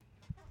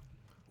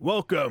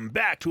Welcome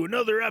back to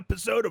another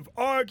episode of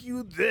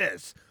Argue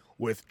This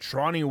with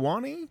Tronny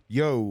Wani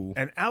Yo.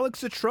 and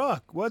Alex the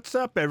Truck. What's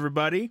up,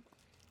 everybody?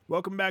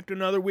 Welcome back to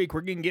another week. We're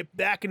going to get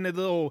back into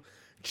the little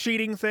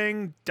cheating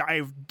thing,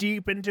 dive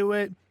deep into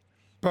it.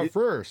 But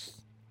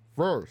first,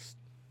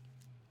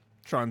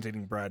 Tron's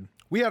eating bread.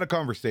 we had a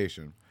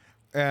conversation.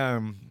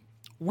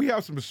 We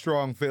have some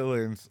strong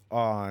feelings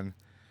on,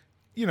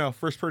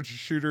 first-person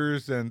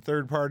shooters and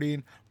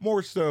third-party,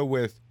 more so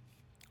with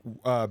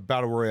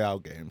Battle Royale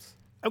games.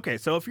 Okay,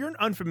 so if you're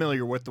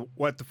unfamiliar with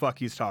what the fuck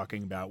he's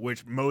talking about,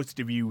 which most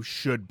of you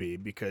should be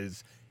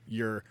because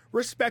you're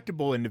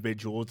respectable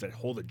individuals that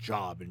hold a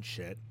job and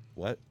shit.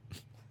 What?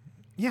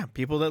 Yeah,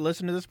 people that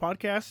listen to this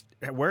podcast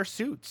wear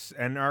suits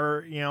and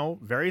are,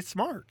 very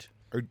smart.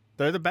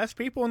 They're the best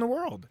people in the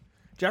world.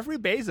 Jeffrey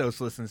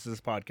Bezos listens to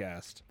this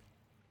podcast.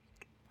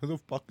 Who the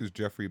fuck is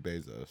Jeffrey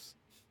Bezos?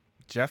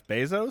 Jeff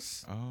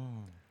Bezos,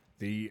 Oh.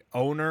 the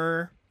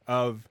owner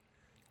of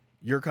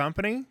your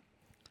company.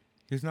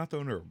 He's not the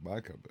owner of my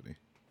company.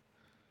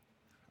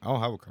 I don't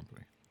have a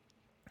company.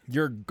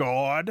 Your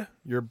god,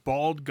 your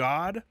bald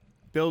god.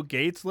 Bill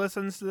Gates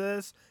listens to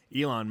this.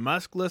 Elon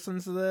Musk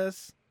listens to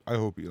this. I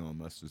hope Elon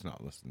Musk does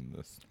not listen to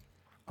this.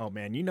 Oh,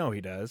 man, you know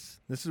he does.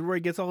 This is where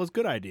he gets all his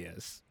good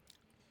ideas.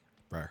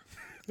 Fair.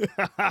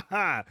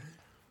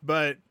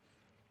 But,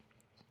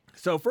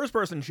 so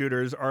first-person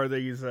shooters are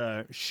these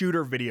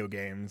shooter video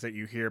games that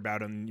you hear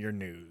about in your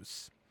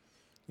news.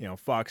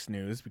 Fox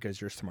News,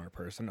 because you're a smart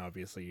person.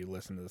 Obviously, you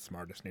listen to the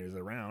smartest news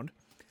around.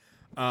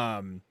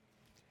 And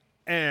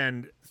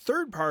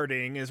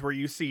third-partying is where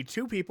you see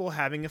two people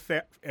having a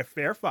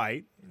fair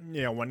fight.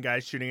 One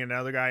guy's shooting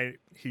another guy,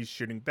 he's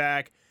shooting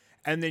back.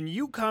 And then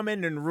you come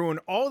in and ruin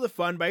all the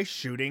fun by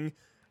shooting,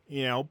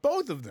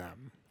 both of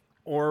them.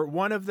 Or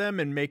one of them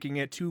and making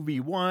it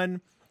 2v1.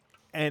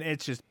 And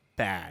it's just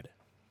bad.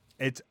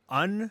 It's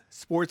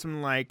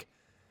unsportsmanlike,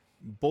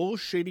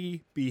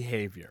 bullshitty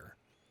behavior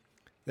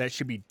that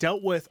should be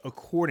dealt with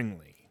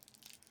accordingly.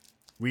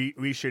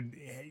 We should,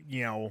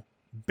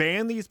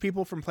 ban these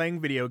people from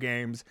playing video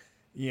games,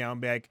 be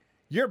like,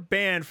 you're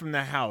banned from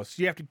the house.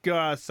 You have to go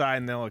outside,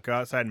 and they'll go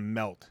outside and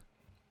melt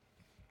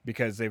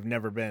because they've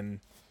never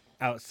been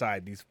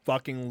outside. These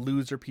fucking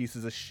loser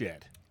pieces of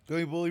shit. Don't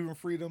you believe in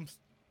freedoms?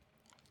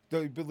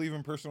 Don't you believe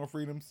in personal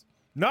freedoms?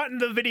 Not in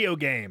the video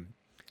game.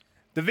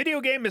 The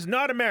video game is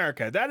not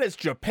America. That is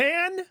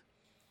Japan.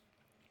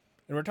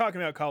 And we're talking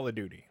about Call of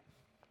Duty.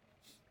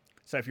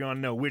 So if you want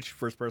to know which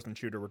first-person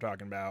shooter we're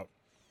talking about,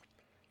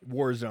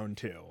 Warzone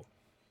 2.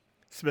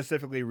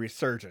 Specifically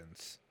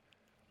Resurgence.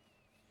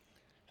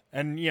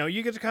 And,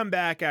 you get to come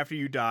back after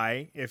you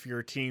die if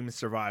your team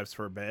survives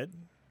for a bit.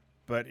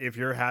 But if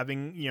you're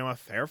having, a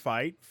fair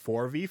fight,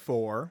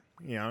 4v4,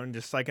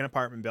 just like an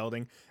apartment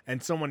building,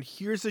 and someone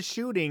hears a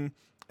shooting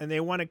and they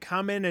want to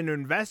come in and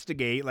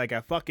investigate like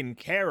a fucking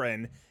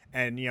Karen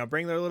and,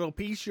 bring their little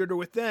pea shooter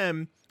with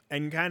them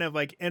and kind of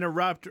like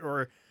interrupt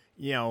or,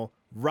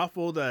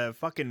 ruffle the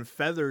fucking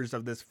feathers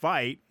of this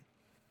fight.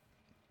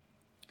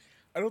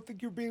 I don't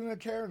think you're being a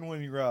Karen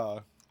when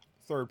you're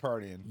third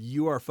partying.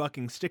 You are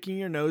fucking sticking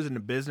your nose in a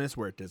business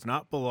where it does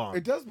not belong.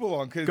 It does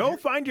belong. Cause Go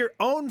find your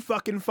own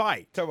fucking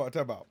fight. Talk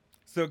about.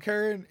 So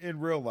Karen in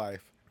real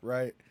life,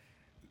 right?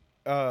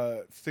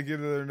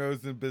 Sticking their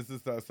nose in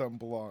business that something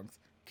belongs.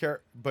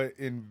 But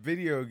in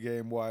video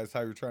game wise, how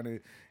you're trying to,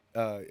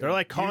 they're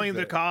like calling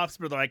the cops,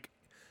 but they're like,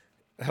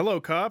 "Hello,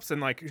 cops," and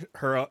like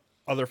her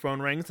other phone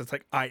rings. It's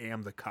like, "I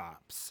am the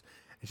cops."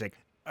 And she's like,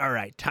 "All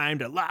right, time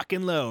to lock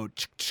and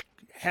load."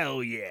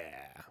 Hell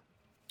yeah!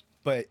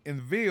 But in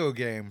the video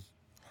game,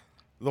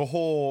 the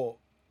whole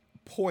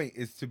point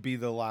is to be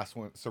the last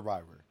one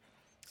survivor.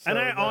 And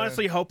I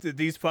honestly hope that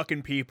these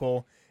fucking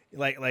people,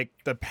 like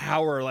the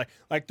power,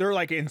 like they're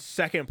like in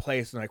second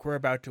place and like we're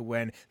about to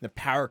win. And the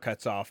power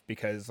cuts off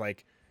because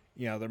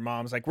their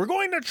mom's like, "We're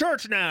going to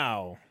church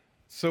now."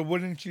 So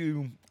wouldn't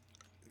you?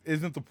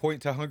 Isn't the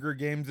point to Hunger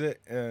Games it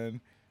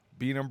and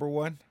be number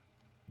one?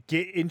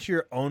 Get into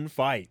your own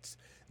fights.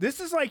 This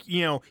is like,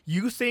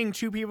 you seeing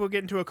two people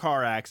get into a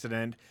car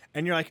accident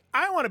and you're like,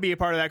 "I want to be a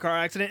part of that car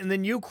accident." And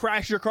then you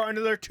crash your car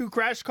into their two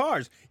crashed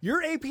cars.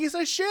 You're a piece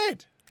of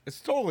shit. It's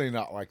totally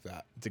not like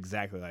that. It's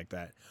exactly like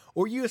that.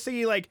 Or you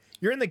see, like,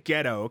 you're in the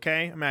ghetto,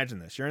 okay? Imagine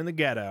this. You're in the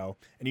ghetto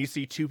and you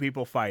see two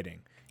people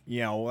fighting.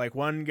 Like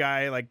one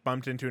guy like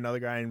bumped into another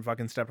guy and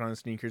fucking stepped on his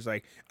sneakers.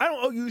 Like, "I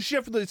don't owe you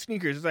shit for the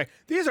sneakers." It's like,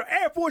 "These are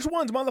Air Force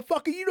Ones,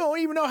 motherfucker. You don't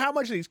even know how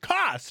much these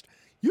cost.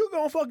 You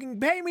gonna fucking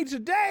pay me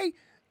today?"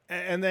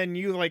 And then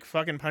you like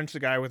fucking punch the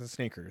guy with the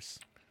sneakers.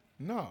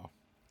 No.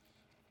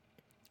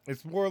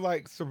 It's more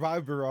like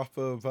Survivor off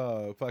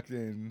of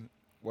fucking,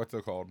 what's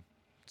it called?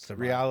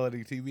 Survivor.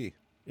 Reality TV.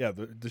 Yeah,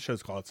 the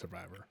show's called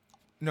Survivor.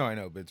 No, I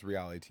know, but it's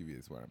reality TV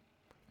is what I'm...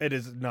 It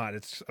is not.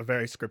 It's a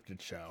very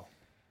scripted show.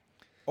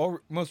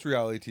 Most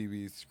reality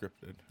TV is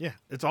scripted. Yeah,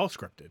 it's all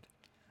scripted.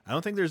 I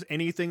don't think there's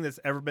anything that's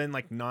ever been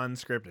like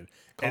non-scripted.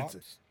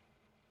 Cops?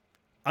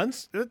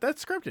 That's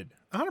scripted.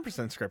 100%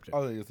 scripted.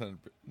 Oh,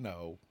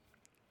 no.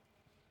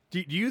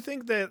 Do you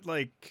think that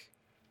like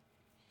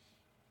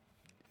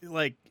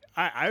like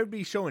I would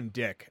be showing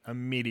dick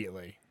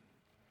immediately.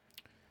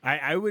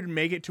 I would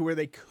make it to where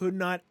they could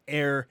not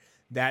air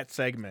that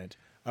segment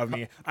of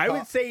me. I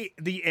would say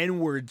the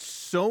N-word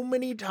so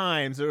many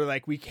times that they're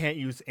like, we can't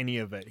use any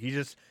of it.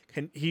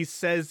 He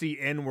says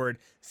the N-word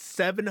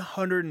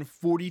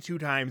 742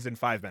 times in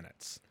 5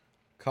 minutes.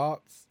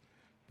 Cops,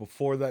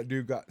 before that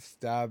dude got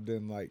stabbed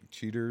in like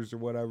Cheaters or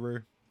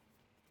whatever,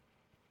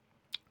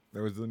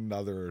 there was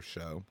another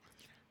show.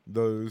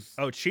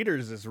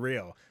 Cheaters is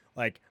real.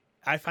 Like,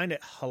 I find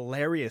it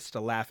hilarious to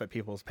laugh at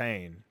people's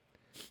pain.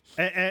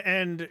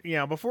 And you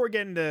know, before we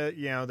get into,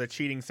 you know, the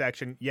cheating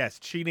section, yes,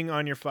 cheating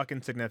on your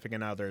fucking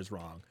significant other is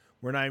wrong.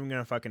 We're not even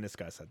gonna fucking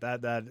discuss it.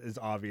 That is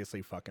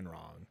obviously fucking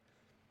wrong.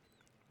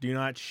 Do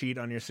not cheat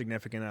on your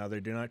significant other.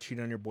 Do not cheat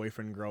on your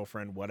boyfriend,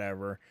 girlfriend,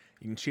 whatever.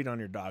 You can cheat on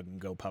your dog and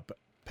go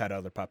pet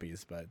other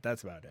puppies, but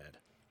that's about it.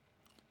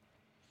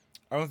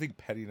 I don't think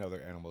petting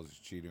other animals is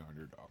cheating on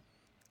your dog.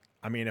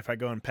 I mean, if I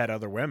go and pet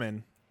other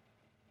women,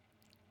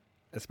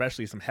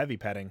 especially some heavy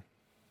petting,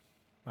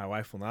 my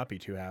wife will not be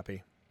too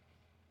happy.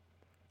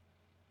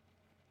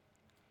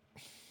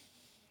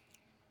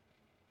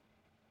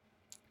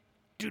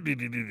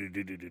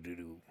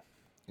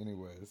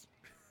 Anyways.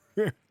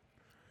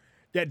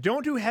 Yeah,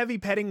 don't do heavy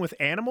petting with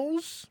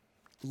animals.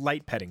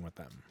 Light petting with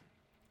them.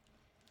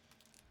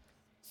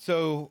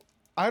 So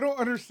I don't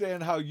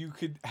understand how you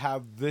could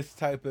have this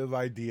type of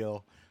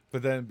ideal,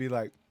 but then be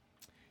like,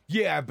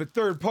 yeah, but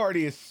third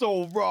party is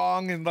so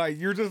wrong, and like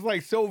you're just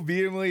like so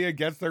vehemently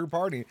against third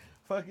party.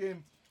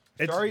 Fucking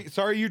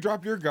sorry you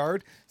dropped your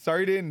guard.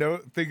 Sorry you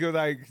didn't think of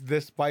like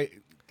this fight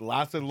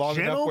lasted long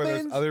enough where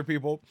there's other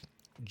people.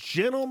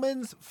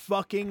 Gentlemen's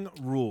fucking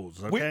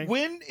rules, okay?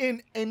 When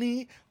in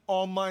any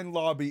online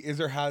lobby is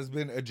there has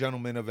been a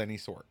gentleman of any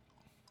sort?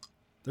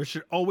 There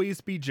should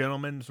always be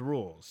gentlemen's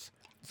rules.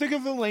 Think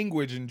of the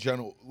language in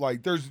general.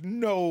 Like, there's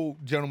no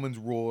gentleman's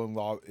rule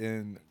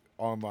in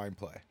online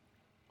play.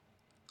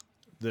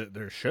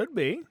 There should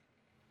be.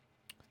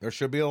 There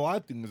should be a lot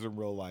of things in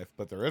real life,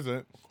 but there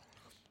isn't.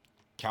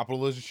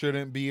 Capitalism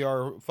shouldn't be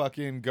our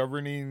fucking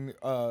governing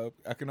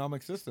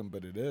economic system,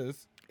 but it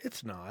is.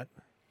 It's not.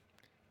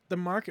 The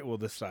market will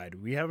decide.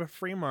 We have a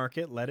free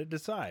market. Let it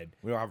decide.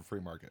 We don't have a free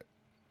market.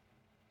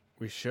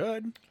 We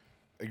should.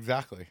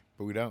 Exactly,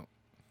 but we don't.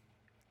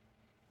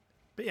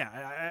 But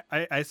yeah,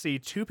 I see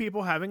two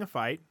people having a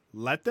fight.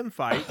 Let them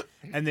fight.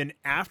 And then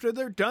after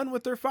they're done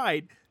with their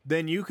fight,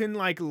 then you can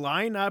like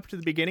line up to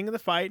the beginning of the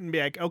fight and be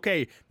like,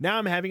 okay, now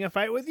I'm having a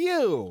fight with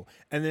you.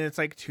 And then it's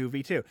like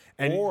 2v2.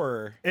 And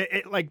or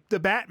it like the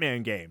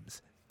Batman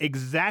games.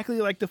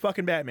 Exactly like the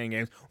fucking Batman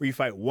games where you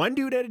fight one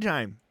dude at a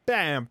time.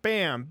 Bam,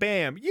 bam,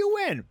 bam. You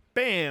win.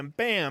 Bam,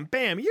 bam,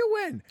 bam. You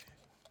win.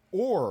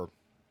 Or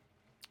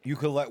you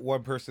could let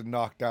one person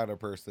knock down a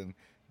person.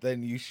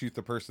 Then you shoot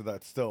the person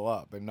that's still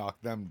up and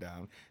knock them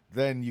down.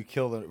 Then you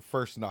kill the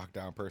first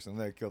knockdown person.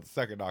 Then you kill the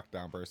second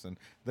knockdown person.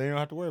 Then you don't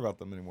have to worry about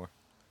them anymore.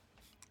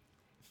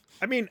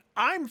 I mean,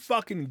 I'm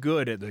fucking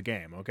good at the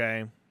game,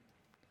 okay?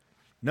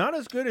 Not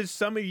as good as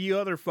some of you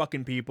other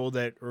fucking people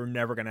that are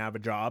never going to have a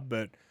job,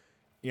 but,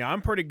 yeah,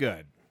 I'm pretty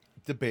good.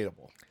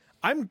 Debatable.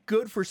 I'm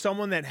good for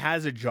someone that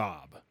has a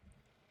job.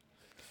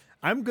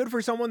 I'm good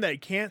for someone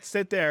that can't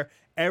sit there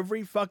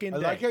every fucking day.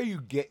 I like how you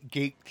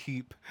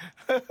gatekeep.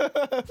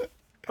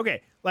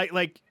 Okay,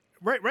 like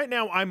right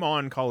now I'm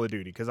on Call of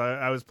Duty because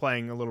I was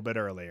playing a little bit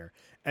earlier.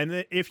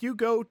 And if you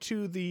go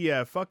to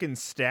the fucking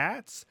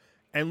stats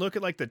and look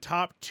at like the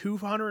top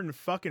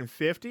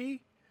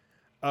 250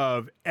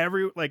 of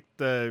every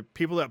the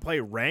people that play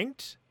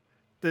ranked,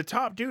 the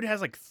top dude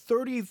has like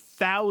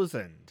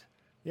 30,000.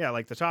 Yeah,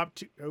 like the top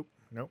two. Oh,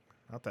 nope,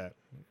 not that.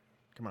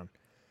 Come on.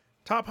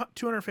 Top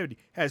 250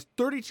 has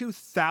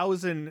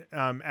 32,000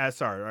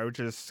 SR, which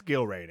is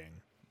skill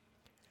rating.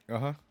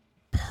 Uh-huh.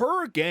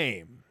 Per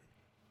game.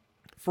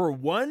 For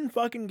one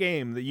fucking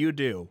game that you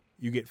do,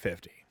 you get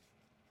 50.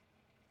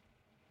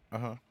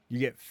 Uh-huh. You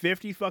get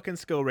 50 fucking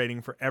skill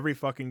rating for every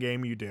fucking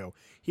game you do.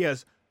 He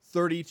has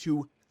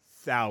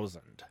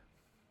 32,000.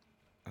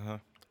 Uh-huh.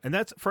 And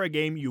that's for a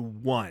game you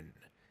won.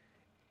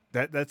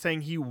 That's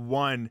saying he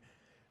won,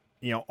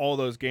 all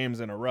those games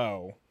in a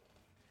row.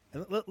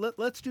 And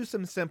let's do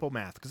some simple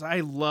math, because I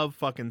love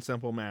fucking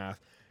simple math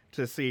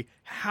to see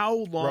how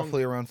long.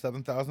 Roughly around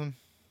 7,000.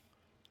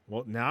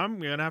 Well, now I'm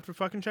going to have to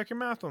fucking check your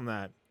math on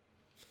that.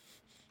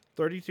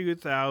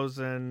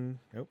 32,000.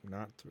 Nope,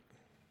 not.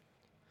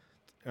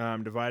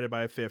 Divided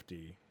by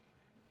 50.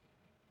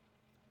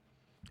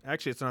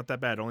 Actually, it's not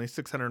that bad. Only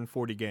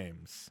 640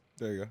 games.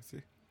 There you go.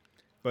 See?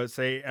 But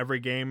say every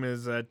game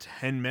is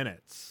 10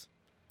 minutes.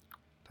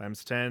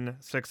 Times 10,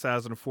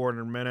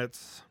 6,400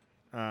 minutes.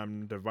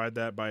 Divide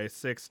that by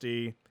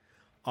 60.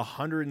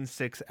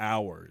 106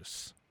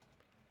 hours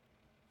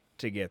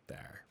to get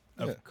there.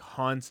 Of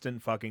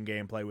constant fucking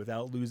gameplay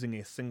without losing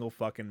a single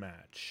fucking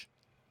match.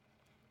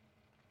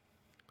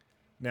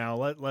 Now,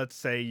 let's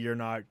say you're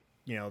not,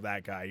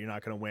 that guy. You're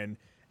not going to win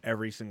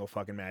every single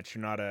fucking match.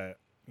 You're not a,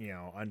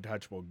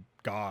 untouchable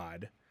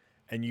god.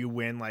 And you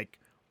win,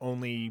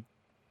 only,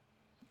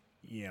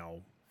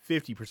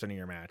 50% of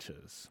your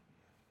matches.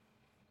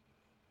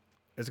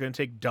 It's going to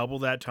take double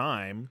that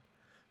time.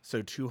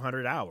 So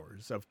 200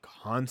 hours of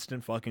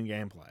constant fucking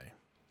gameplay.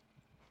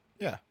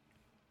 Yeah.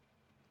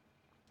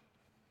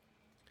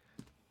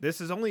 This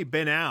has only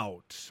been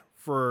out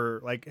for,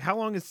 like, how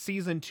long has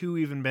season 2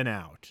 even been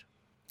out?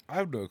 I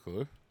have no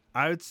clue.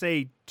 I would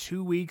say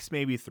 2 weeks,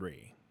 maybe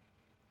 3.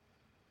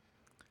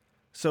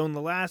 So in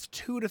the last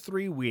 2 to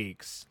 3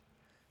 weeks,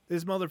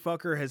 this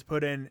motherfucker has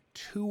put in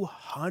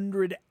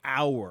 200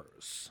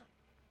 hours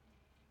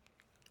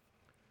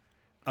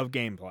of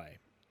gameplay.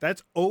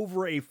 That's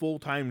over a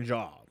full-time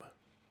job.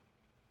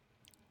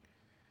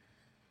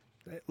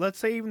 Let's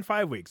say even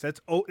 5 weeks.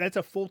 That's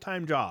a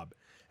full-time job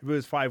if it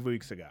was 5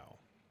 weeks ago.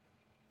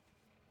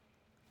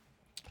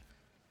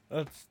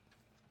 But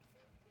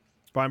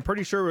I'm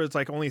pretty sure it's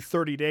like only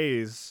 30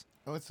 days.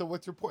 Oh, so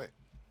what's your point?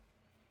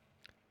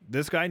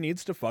 This guy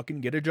needs to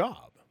fucking get a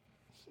job.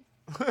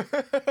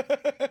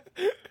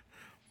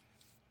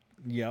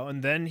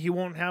 And then he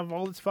won't have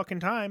all this fucking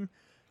time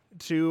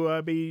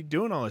to be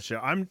doing all this shit.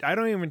 I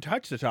don't even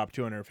touch the top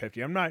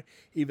 250. I'm not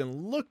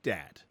even looked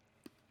at.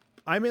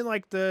 I'm in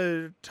like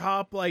the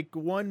top like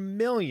 1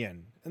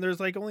 million, and there's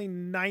like only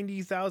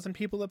 90,000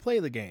 people that play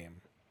the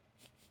game.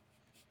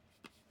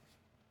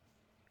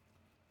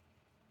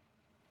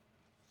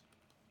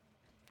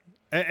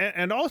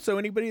 And also,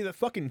 anybody that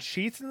fucking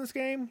cheats in this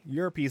game,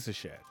 you're a piece of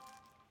shit.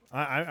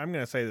 I'm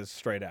gonna say this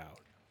straight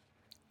out.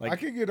 Like, I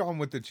could get on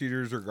with the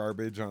cheaters or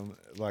garbage on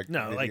like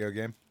a video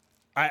game.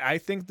 I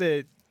think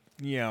that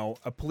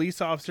a police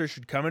officer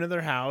should come into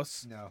their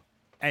house. No.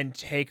 And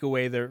take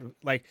away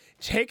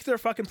take their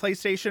fucking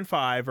PlayStation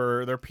 5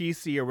 or their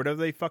PC or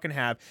whatever they fucking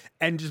have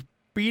and just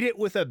beat it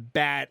with a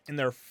bat in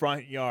their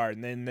front yard,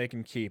 and then they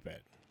can keep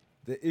it.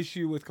 The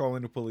issue with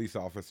calling a police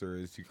officer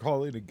is you're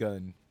calling a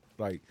gun.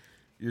 Like,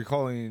 you're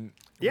calling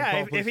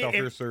a police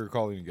officer, you're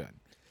calling a gun.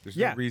 There's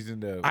no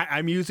reason to...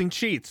 I'm using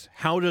cheats.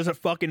 How does it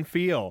fucking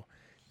feel?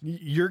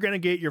 You're going to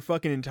get your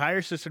fucking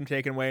entire system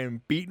taken away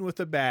and beaten with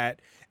a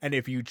bat, and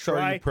if you try...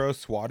 So are you pro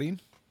swatting?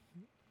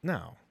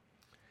 No,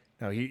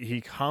 he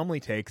calmly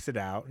takes it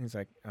out. He's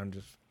like, I'm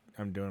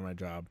doing my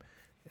job.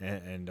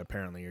 And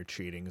apparently you're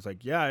cheating. He's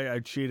like, yeah, I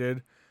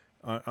cheated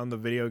on the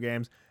video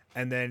games.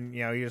 And then, he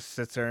just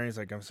sits there and he's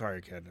like, I'm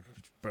sorry, kid.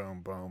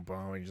 Boom, boom,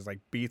 boom. He just like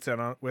beats it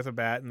on with a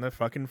bat in the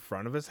fucking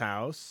front of his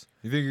house.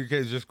 You think your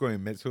kid's just going to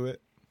admit to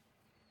it?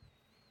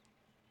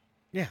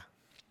 Yeah.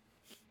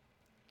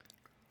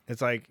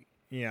 It's like,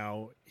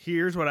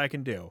 here's what I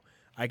can do.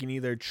 I can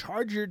either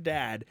charge your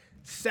dad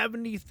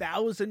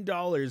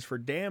 $70,000 for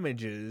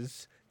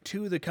damages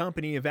to the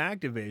company of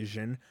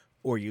Activision,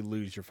 or you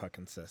lose your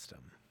fucking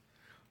system.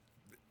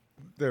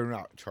 They're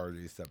not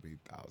charging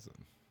 $70,000.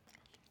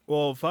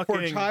 Well,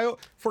 fucking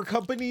for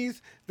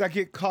companies that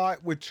get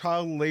caught with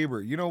child labor.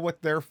 You know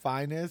what their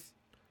fine is?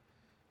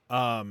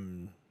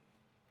 The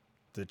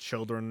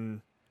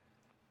children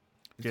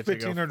get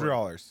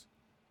 $1,500.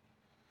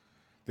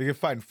 They get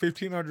fined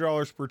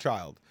 $1,500 per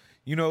child.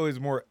 Is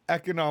more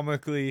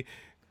economically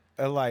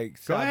Go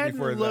ahead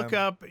and look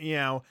up,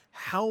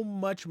 how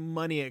much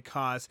money it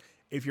costs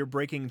if you're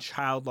breaking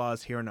child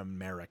laws here in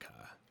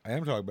America. I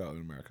am talking about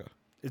in America.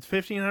 It's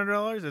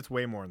 $1,500. It's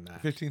way more than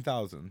that.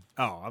 $15,000.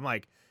 Oh, I'm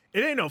like,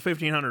 it ain't no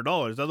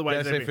 $1,500.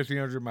 Otherwise, did I say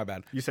 $1,500? My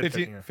bad. You said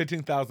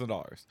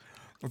 $15,000.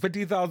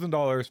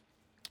 $15,000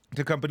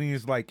 to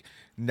companies like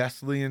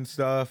Nestle and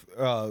stuff.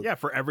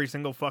 For every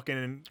single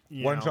fucking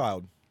one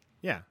child.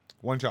 Yeah,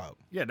 one child.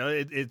 Yeah, no,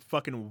 it's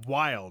fucking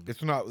wild.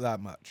 It's not that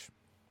much.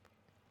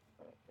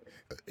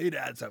 It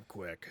adds up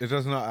quick. It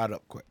does not add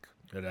up quick.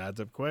 It adds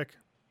up quick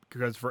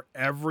because for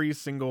every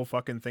single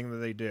fucking thing that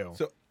they do,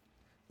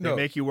 they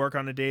make you work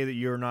on a day that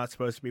you're not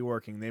supposed to be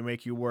working. They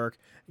make you work,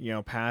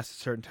 past a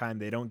certain time.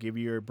 They don't give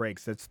you your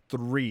breaks. That's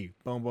 3.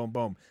 Boom, boom,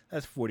 boom.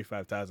 That's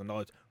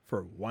 $45,000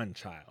 for one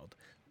child.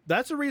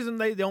 That's the reason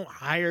they don't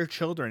hire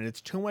children.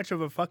 It's too much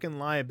of a fucking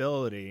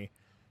liability,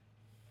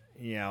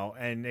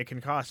 and it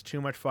can cost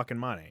too much fucking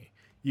money.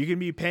 You can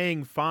be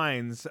paying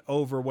fines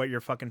over what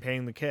you're fucking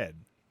paying the kid.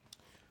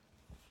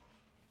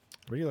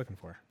 What are you looking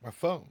for? My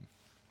phone.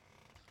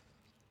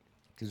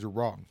 Because you're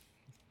wrong.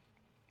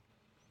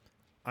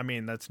 I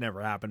mean, that's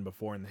never happened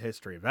before in the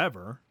history of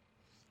ever.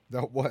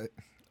 That what?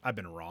 I've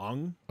been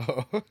wrong.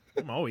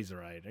 I'm always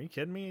right. Are you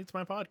kidding me? It's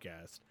my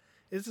podcast.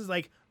 This is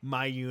like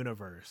my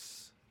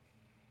universe.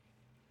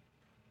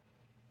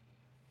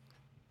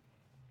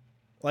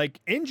 Like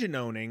engine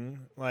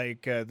owning,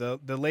 like the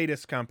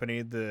latest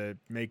company, the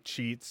make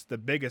cheats, the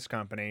biggest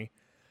company,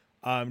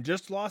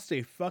 just lost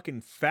a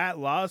fucking fat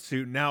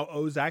lawsuit. Now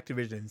owes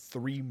Activision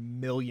 $3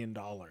 million,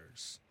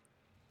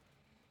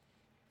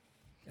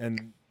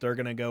 and they're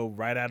gonna go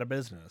right out of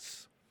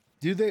business.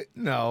 Do they?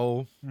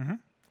 No, Mm-hmm.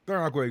 They're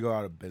not going to go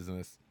out of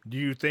business. Do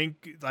you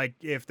think, like,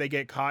 if they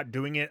get caught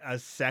doing it a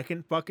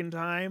second fucking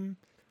time,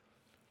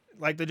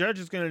 like the judge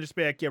is gonna just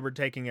be like, "Yeah, we're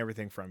taking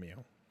everything from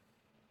you."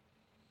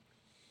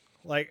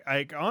 Like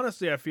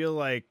honestly, I feel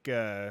like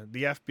the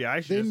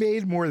FBI should. They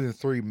made more than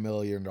 $3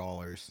 million.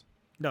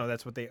 No,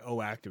 that's what they owe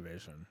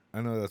Activision.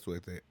 I know that's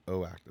what they owe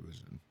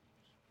Activision.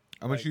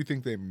 How much do you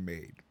think they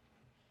made?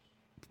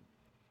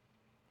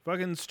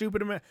 Fucking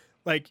stupid amount.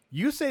 Like,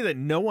 you say that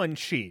no one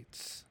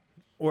cheats,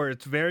 or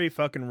it's very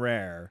fucking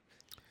rare,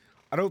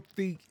 I don't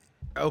think.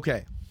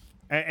 Okay.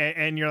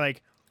 and you're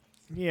like,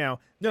 you know,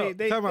 No,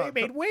 they time out.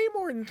 made way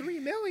more than 3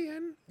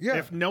 million. Yeah.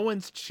 If no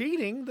one's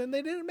cheating, then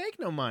they didn't make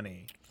no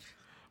money.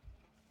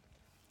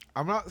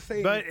 I'm not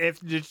saying. But if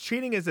the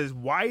cheating is as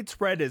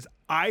widespread as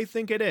I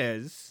think it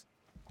is,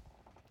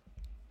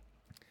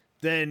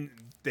 then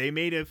they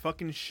made a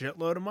fucking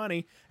shitload of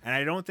money, and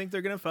I don't think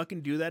they're gonna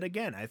fucking do that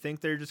again. I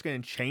think they're just gonna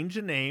change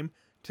the name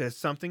to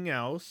something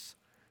else,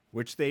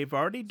 which they've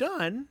already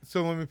done.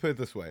 So let me put it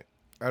this way: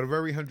 out of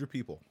every 100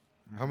 people,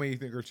 how many you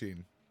think are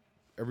cheating?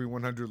 Every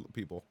 100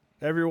 people,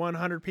 Every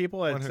 100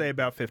 people, I'd 100. say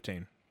about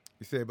 15.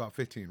 you say about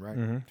 15, right?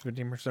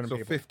 15% of So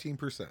people.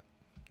 15%.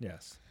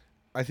 Yes.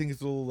 I think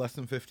it's a little less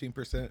than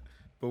 15%,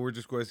 but we're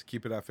just going to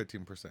keep it at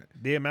 15%.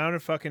 The amount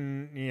of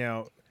fucking, you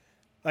know,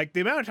 like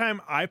the amount of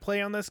time I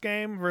play on this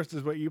game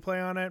versus what you play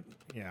on it,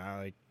 yeah,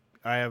 like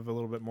I have a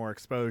little bit more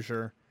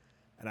exposure,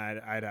 and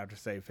I'd have to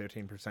say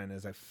 15%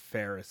 is a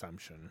fair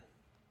assumption.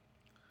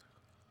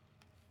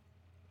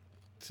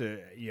 To,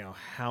 you know,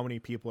 how many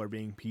people are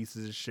being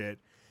pieces of shit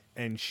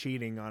and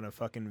cheating on a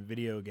fucking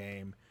video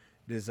game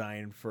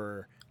designed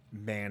for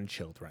man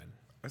children.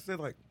 I said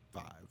like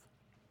 5.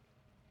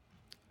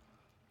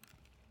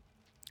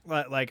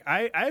 Like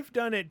I've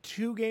done it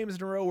 2 games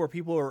in a row where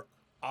people are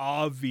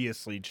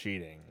obviously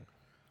cheating.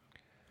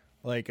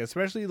 Like,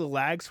 especially the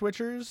lag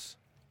switchers.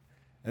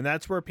 And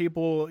that's where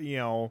people, you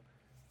know,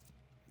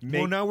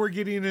 Well, now we're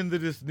getting into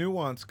this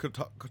nuanced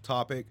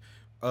topic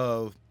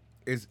of,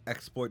 is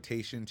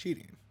exploitation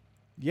cheating?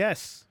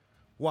 Yes,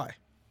 Why?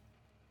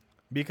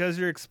 because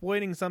you're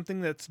exploiting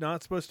something that's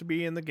not supposed to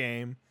be in the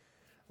game.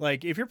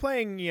 Like, if you're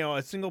playing, you know,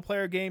 a single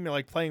player game, you're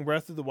like playing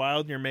Breath of the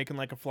Wild and you're making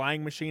like a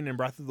flying machine in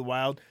Breath of the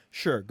Wild,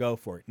 sure, go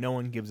for it. No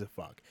one gives a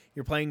fuck.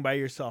 You're playing by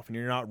yourself and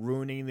you're not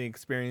ruining the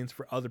experience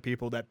for other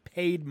people that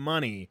paid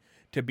money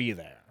to be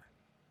there.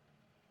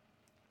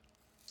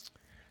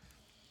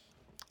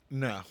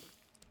 No.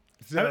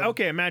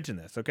 Okay, imagine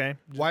this, okay?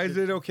 Why is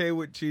it okay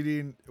with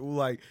cheating?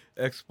 Like,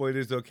 exploit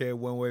is okay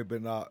one way,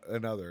 but not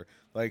another.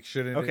 Like,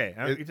 shouldn't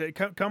Okay,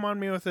 come on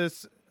me with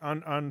this,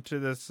 onto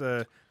this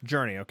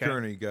journey, okay?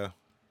 journey go?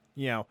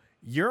 You know,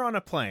 you're on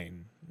a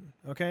plane,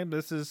 okay?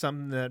 This is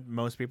something that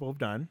most people have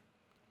done.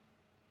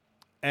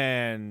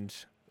 And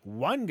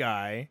one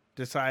guy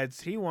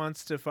decides he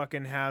wants to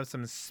fucking have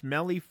some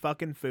smelly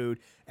fucking food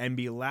and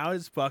be loud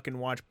as fuck and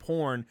watch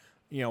porn,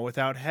 you know,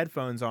 without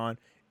headphones on,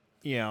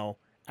 you know,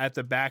 at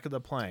the back of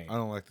the plane. I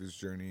don't like this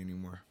journey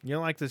anymore. You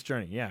don't like this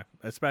journey, yeah,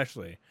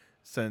 especially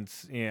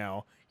since, you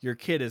know, your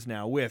kid is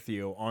now with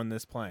you on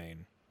this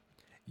plane.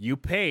 You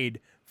paid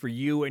for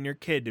you and your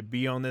kid to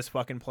be on this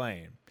fucking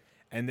plane.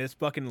 And this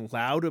fucking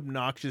loud,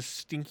 obnoxious,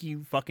 stinky,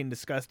 fucking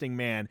disgusting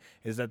man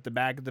is at the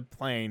back of the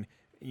plane,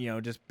 you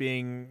know, just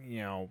being, you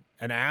know,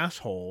 an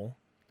asshole.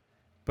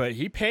 But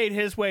he paid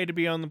his way to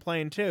be on the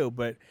plane too,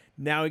 but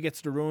now he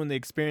gets to ruin the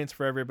experience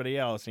for everybody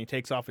else. And he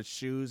takes off his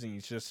shoes and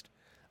he's just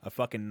a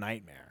fucking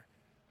nightmare.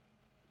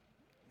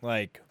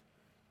 Like,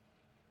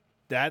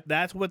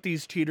 that's what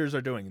these cheaters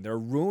are doing. They're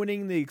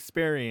ruining the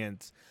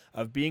experience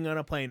of being on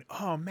a plane.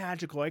 Oh,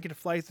 magical, I get to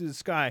fly through the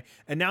sky,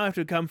 and now I have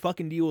to come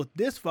fucking deal with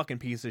this fucking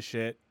piece of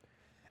shit.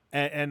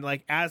 And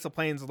like, as the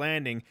plane's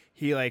landing,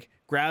 he like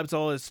grabs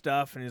all his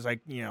stuff and he's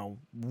like, you know,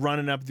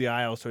 running up the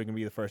aisle so he can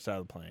be the first out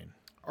of the plane.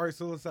 All right,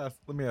 so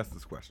let me ask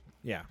this question.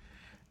 Yeah.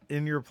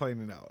 In your plane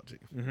analogy,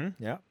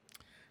 Yeah.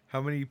 how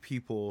many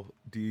people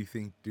do you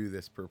think do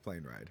this per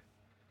plane ride?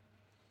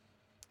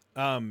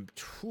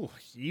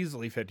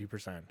 Easily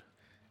 50%.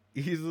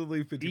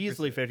 Easily 50%.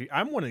 Easily 50.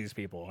 I'm one of these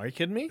people. Are you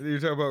kidding me? You're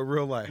talking about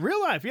real life. Real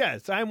life,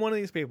 yes. I'm one of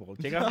these people.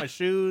 Take off my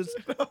shoes,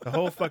 the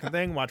whole fucking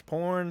thing, watch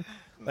porn.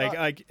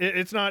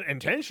 It's not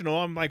intentional.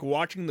 I'm like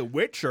watching The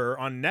Witcher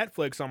on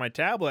Netflix on my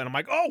tablet, and I'm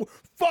like, oh,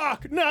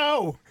 fuck,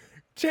 no.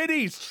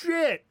 Titties,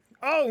 shit.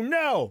 Oh,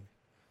 no.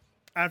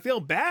 I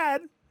feel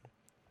bad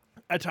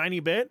a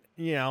tiny bit,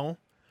 you know.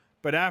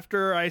 But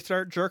after I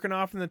start jerking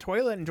off in the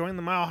toilet and join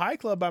the Mile High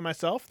Club by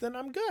myself, then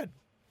I'm good.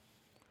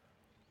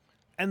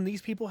 And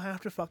these people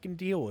have to fucking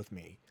deal with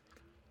me.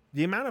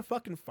 The amount of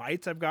fucking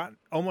fights I've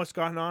almost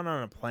gotten on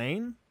a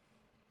plane,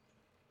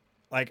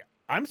 like,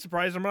 I'm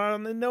surprised I'm not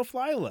on the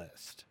no-fly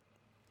list.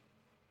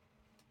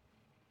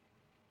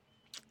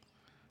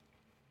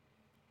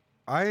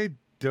 I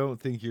don't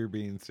think you're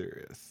being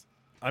serious.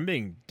 I'm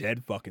being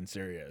dead fucking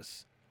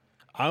serious.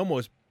 I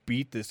almost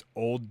beat this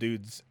old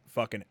dude's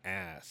fucking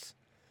ass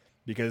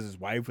because his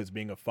wife was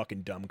being a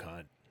fucking dumb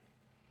cunt.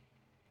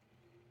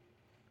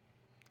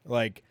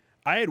 Like,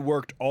 I had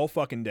worked all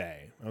fucking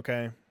day,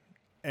 okay?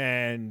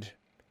 And,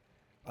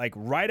 like,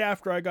 right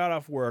after I got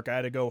off work, I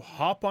had to go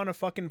hop on a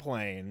fucking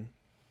plane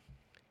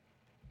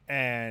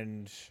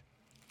and,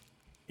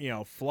 you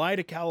know, fly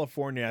to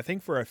California, I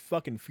think for a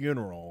fucking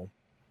funeral.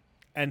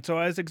 And so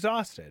I was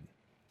exhausted.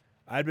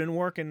 I'd been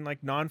working,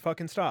 like,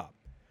 non-fucking stop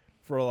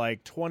for,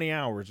 like, 20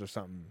 hours or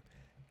something.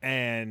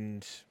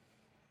 And,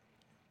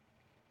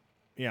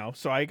 you know,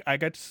 so I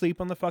got to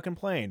sleep on the fucking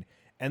plane.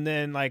 And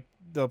then, like,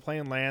 the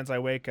plane lands, I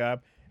wake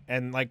up,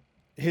 And like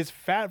his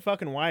fat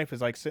fucking wife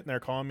is like sitting there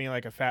calling me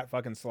like a fat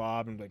fucking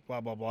slob and like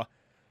blah blah blah.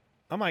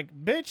 I'm like,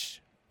 bitch,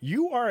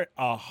 you are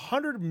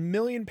 100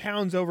 million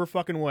pounds over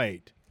fucking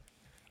weight.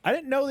 I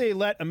didn't know they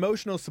let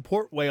emotional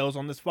support whales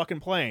on this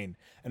fucking plane.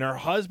 And her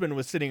husband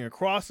was sitting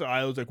across the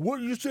aisle. He was like, what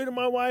did you say to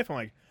my wife? I'm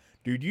like,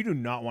 dude, you do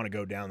not want to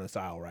go down this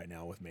aisle right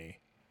now with me.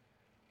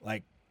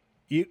 Like,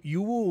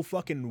 you will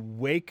fucking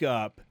wake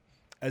up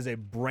as a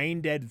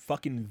brain dead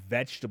fucking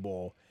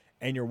vegetable,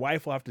 and your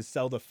wife will have to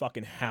sell the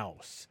fucking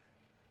house,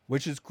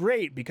 which is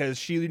great because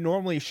she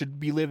normally should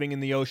be living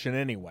in the ocean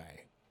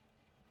anyway.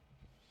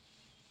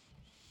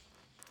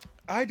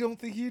 I don't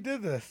think you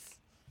did this.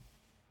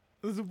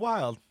 This is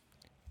wild.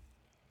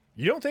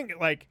 You don't think,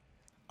 like,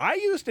 I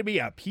used to be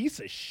a piece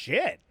of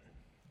shit.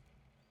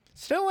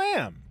 Still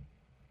am.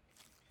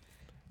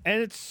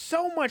 And it's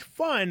so much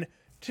fun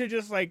to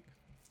just, like,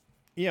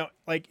 you know,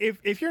 like,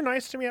 if you're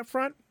nice to me up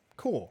front,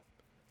 cool.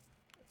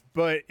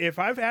 But if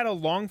I've had a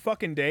long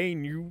fucking day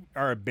and you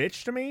are a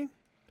bitch to me,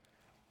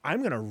 I'm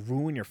going to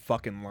ruin your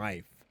fucking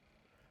life.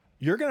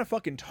 You're going to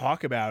fucking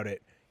talk about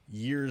it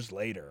years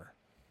later.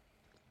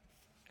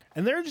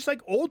 And they're just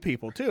like old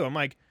people, too. I'm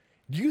like,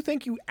 do you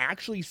think you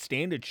actually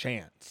stand a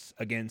chance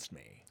against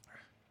me?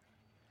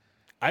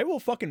 I will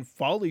fucking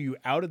follow you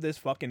out of this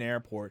fucking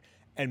airport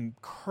and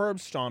curb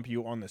stomp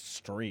you on the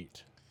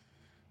street.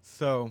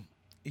 So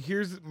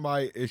here's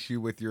my issue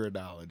with your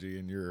analogy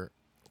and your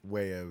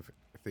way of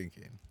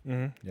thinking.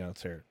 Mm-hmm. Yeah,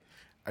 let's hear it.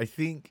 I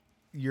think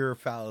your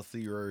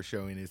fallacy you're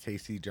showing is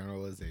hasty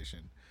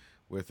generalization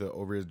with the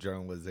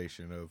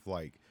overgeneralization of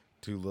like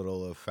too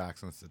little of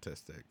facts and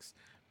statistics.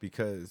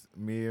 Because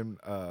me and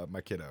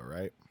my kiddo,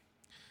 right?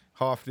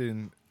 How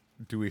often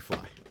do we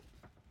fly?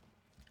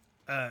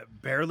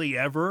 Barely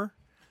ever.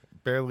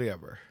 Barely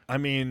ever. I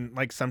mean,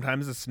 like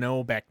sometimes the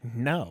snow back.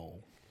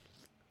 No.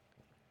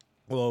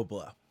 Blah,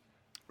 blah.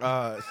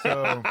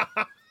 So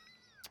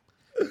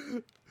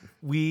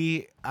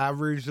we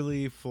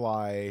averagely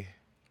fly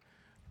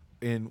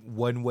in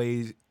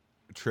one-way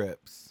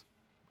trips.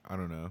 I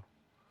don't know,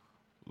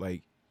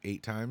 like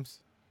 8 times.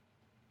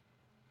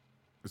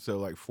 So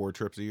like 4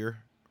 trips a year,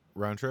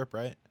 round trip,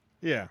 right?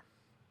 Yeah.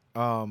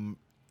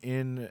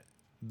 In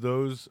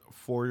those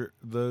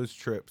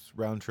trips,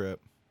 round trip,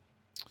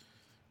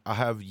 I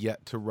have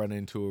yet to run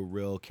into a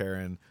real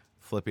Karen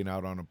flipping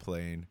out on a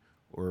plane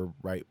or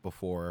right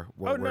before.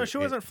 Oh, no, she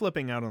wasn't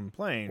flipping out on the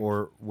plane.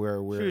 Or where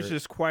she was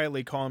just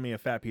quietly calling me a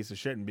fat piece of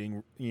shit and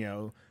being, you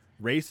know,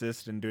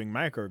 racist and doing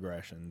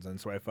microaggressions.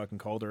 And so I fucking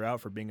called her out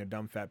for being a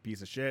dumb fat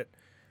piece of shit.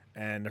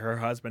 And her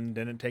husband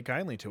didn't take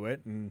kindly to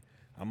it. And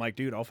I'm like,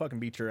 dude, I'll fucking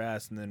beat your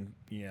ass and then,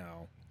 you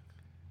know,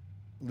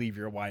 leave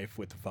your wife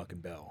with the fucking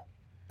bill.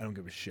 I don't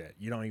give a shit.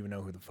 You don't even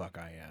know who the fuck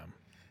I am.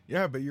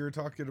 Yeah, but you were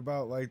talking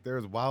about like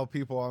there's wild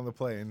people on the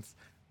planes.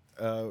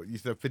 You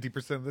said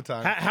 50% of the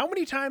time. How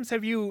many times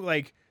have you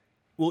like?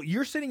 Well,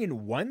 you're sitting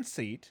in one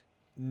seat,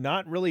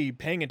 not really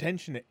paying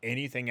attention to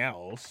anything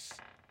else.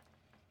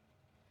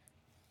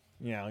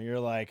 You know, you're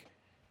like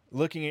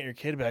looking at your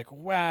kid, be like,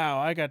 "Wow,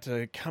 I got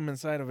to come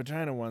inside a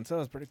vagina once. That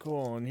was pretty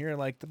cool." And you're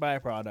like the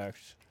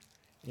byproduct.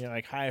 You know,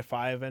 like high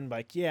fiving,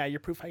 like, "Yeah, you're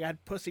proof I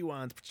got pussy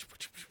once."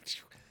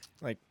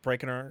 Like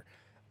breaking her.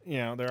 You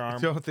know, their arm. I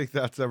don't think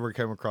that's ever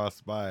come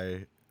across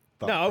my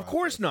thought No, of process.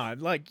 course not.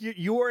 Like,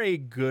 you're a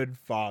good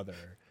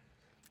father.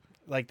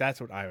 Like, that's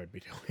what I would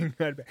be doing.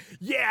 I'd be,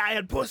 yeah, I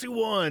had pussy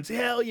once.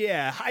 Hell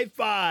yeah. High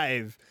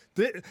five.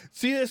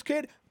 See this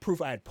kid?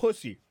 Proof I had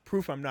pussy.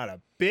 Proof I'm not a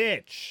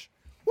bitch.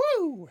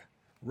 Woo!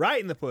 Right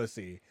in the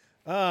pussy.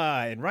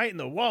 And right in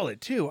the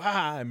wallet, too.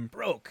 I'm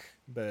broke.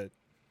 But.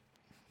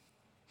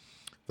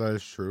 That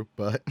is true,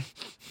 but...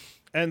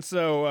 And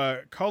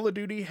so Call of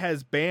Duty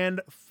has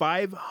banned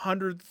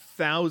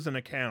 500,000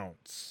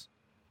 accounts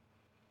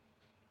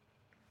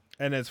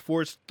and has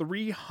forced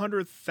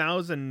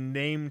 300,000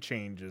 name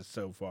changes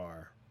so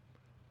far.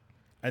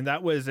 And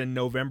that was in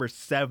November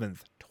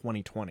 7th,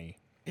 2020.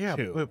 Yeah,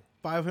 but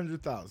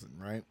 500,000,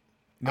 right?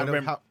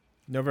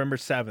 November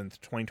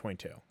 7th,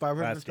 2022.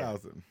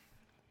 500,000.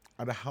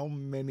 Out of how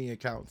many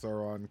accounts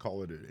are on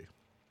Call of Duty?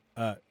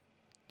 Do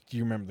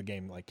you remember the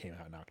game like came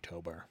out in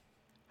October?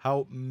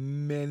 How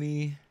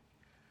many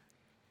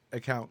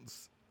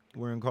accounts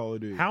were in Call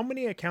of Duty? How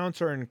many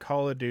accounts are in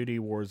Call of Duty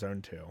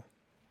Warzone 2?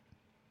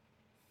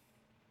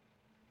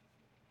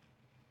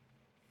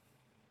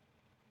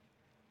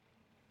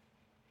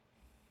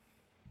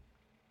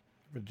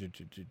 It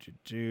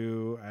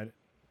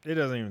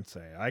doesn't even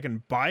say. I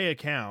can buy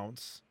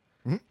accounts.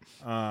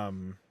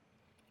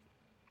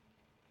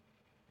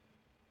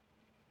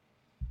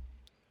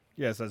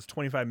 Yes, that's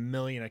 25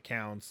 million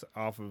accounts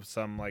off of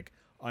some like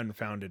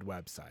unfounded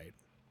website.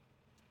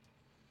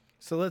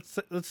 So let's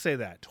say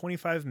that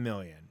 25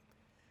 million,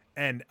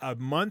 and a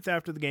month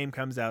after the game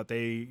comes out,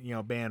 they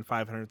ban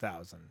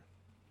 500,000,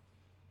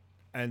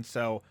 and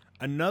so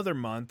another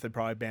month they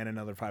probably ban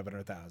another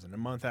 500,000. A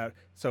month out,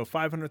 so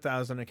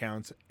 500,000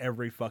 accounts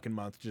every fucking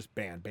month just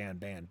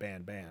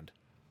banned.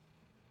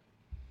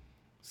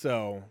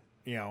 So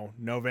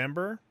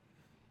November,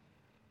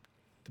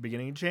 the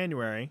beginning of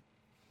January,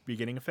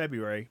 beginning of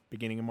February,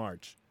 beginning of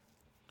March.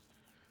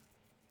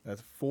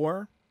 That's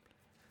 4.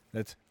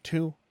 That's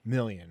 2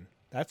 million.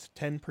 That's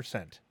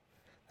 10%.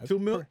 That's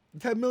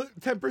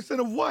 10%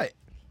 of what?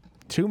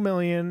 2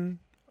 million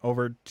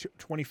over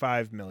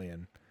 25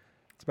 million.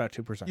 It's about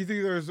 2%. You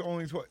think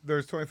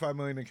there's 25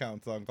 million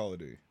accounts on Call of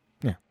Duty?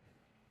 Yeah.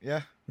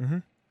 Yeah.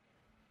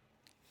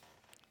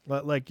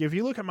 Like, if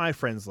you look at my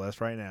friends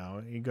list right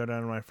now, you go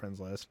down to my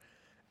friends list,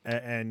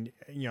 and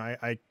you know,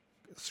 I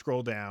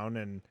scroll down,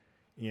 and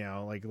you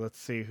know, like, let's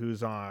see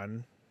who's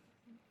on,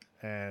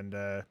 and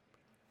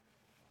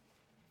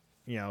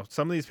you know,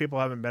 some of these people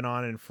haven't been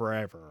on in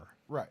forever.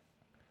 Right.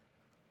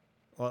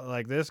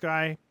 Like, this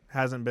guy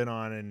hasn't been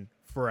on in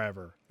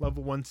forever.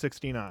 Level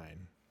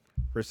 169,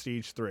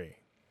 Prestige 3,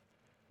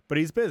 but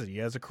he's busy. He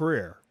has a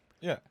career.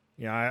 Yeah.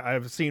 Yeah,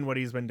 I've seen what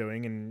he's been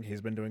doing, and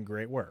he's been doing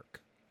great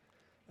work.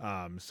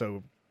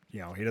 So,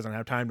 you know, he doesn't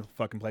have time to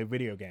fucking play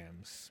video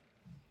games.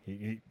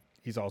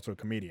 He's also a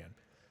comedian.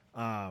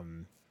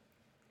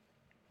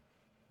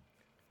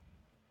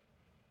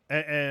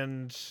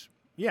 And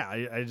yeah,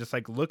 I just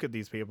like look at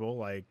these people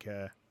like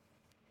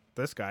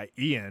this guy,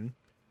 Ian,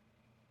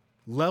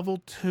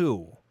 level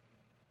 2,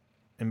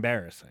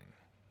 embarrassing.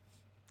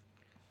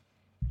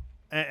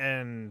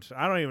 And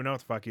I don't even know what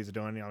the fuck he's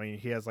doing. I mean,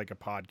 he has like a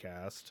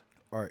podcast.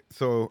 All right.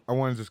 So I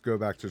want to just go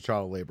back to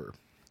child labor.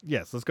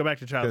 Yes, let's go back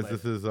to child labor.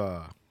 Because this is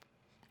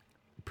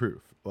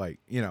proof. Like,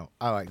 you know,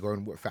 I like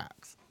going with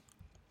facts.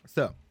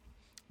 So,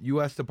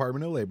 U.S.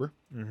 Department of Labor.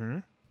 Mm-hmm.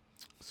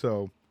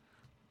 So,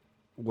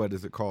 what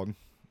is it called?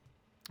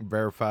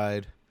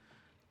 Verified.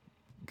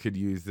 Could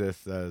use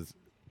this as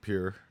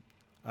pure.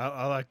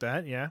 I like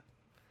that, yeah.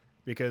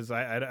 Because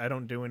I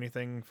don't do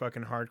anything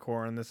fucking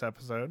hardcore in this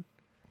episode.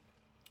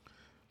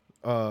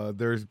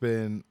 There's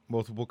been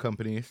multiple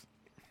companies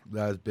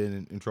that has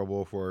been in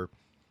trouble for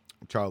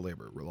child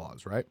labor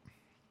laws, right?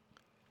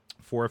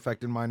 4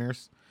 affected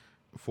minors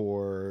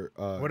for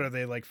what are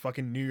they, like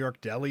fucking New York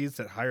delis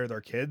that hire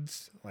their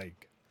kids?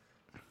 Like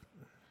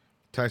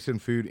Tyson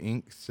Food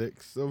Inc.,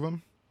 6 of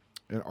them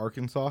in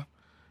Arkansas.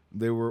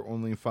 They were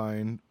only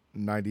fined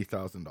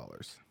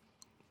 $90,000.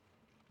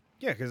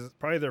 yeah, because it's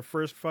probably their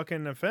first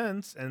fucking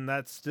offense, and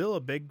that's still a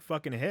big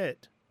fucking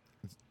hit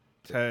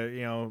to,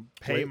 you know,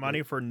 pay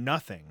money for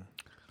nothing.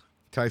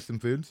 Tyson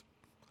Foods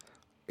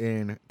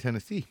in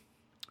Tennessee,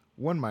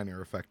 1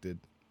 minor affected,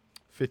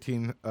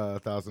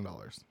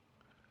 $15,000.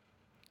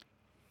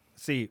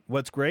 See,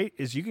 what's great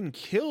is you can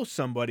kill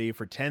somebody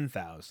for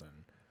 10,000.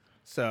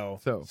 So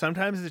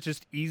sometimes it's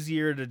just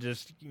easier to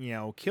just, you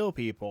know, kill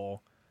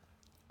people.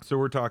 So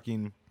we're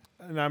talking.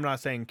 And I'm not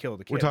saying kill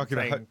the kid. We're talking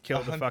I'm saying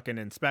kill the fucking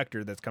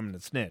inspector that's coming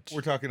to snitch.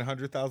 We're talking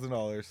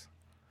 $100,000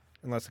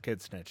 Unless the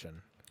kid's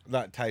snitching.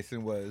 that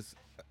Tyson was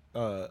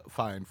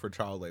fined for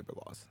child labor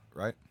laws,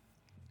 right?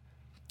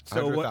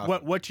 So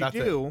what you That's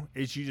do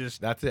is you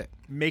just That's it.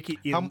 make it.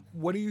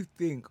 What do you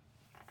think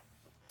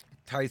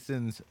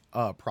Tyson's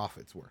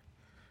profits were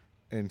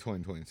in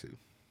 2022?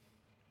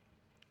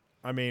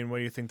 I mean, what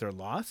do you think their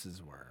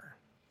losses were?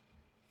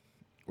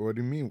 What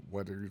do you mean?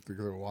 What do you think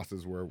their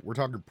losses were? We're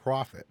talking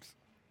profits.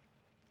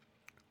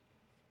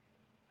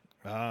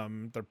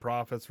 Their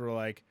profits were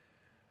like,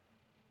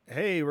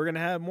 hey, we're gonna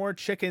have more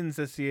chickens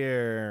this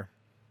year.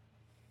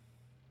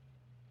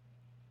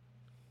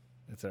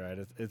 It's all right.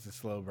 It's a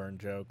slow burn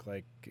joke,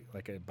 like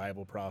a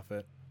Bible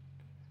prophet.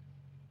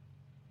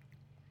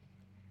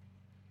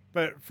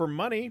 But for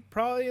money,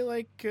 probably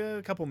like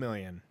a couple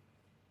million.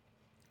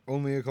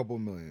 Only a couple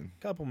million.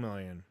 Couple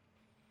million.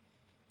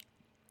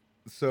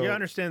 So you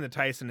understand that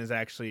Tyson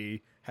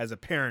has a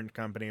parent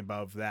company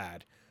above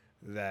that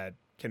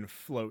can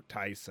float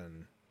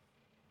Tyson.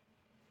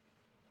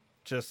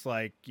 Just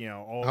like, you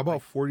know, all. How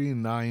about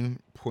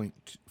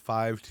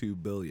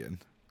 49.52 billion?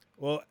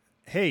 Well,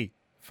 hey,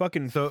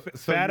 fucking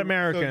fat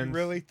Americans. So you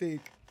really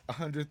think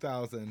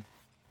 100,000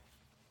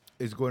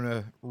 is going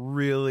to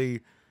really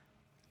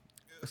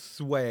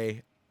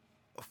sway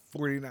a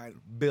 $49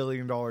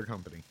 billion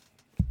company?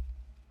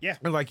 Yeah.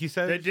 And like you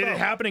said, did it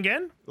happen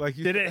again?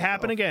 Did it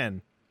happen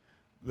again?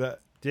 Did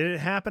it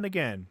happen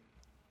again?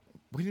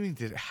 What do you mean?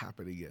 Did it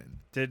happen again?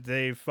 Did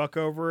they fuck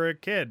over a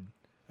kid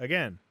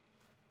again?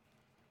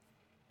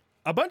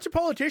 A bunch of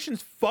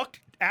politicians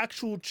fucked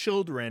actual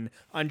children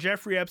on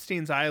Jeffrey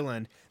Epstein's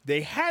island.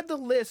 They had the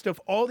list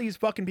of all these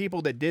fucking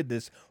people that did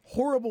this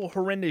horrible,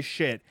 horrendous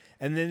shit,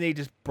 and then they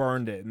just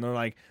burned it. And they're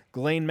like,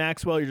 Ghislaine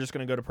Maxwell, you're just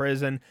going to go to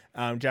prison.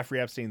 Jeffrey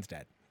Epstein's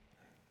dead.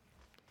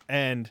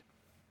 And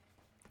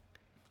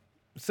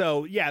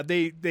so, yeah,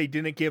 they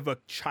didn't give a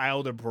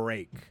child a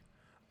break.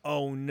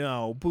 Oh,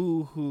 no.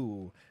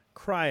 Boo-hoo.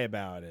 Cry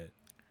about it.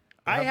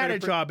 I had a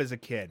job as a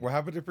kid. What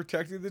happened to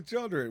protecting the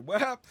children? What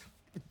happened?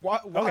 Why?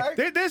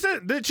 Okay.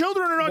 The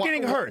children are not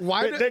getting hurt.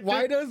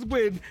 Why does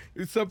when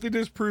something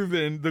is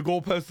proven, the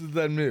goalpost is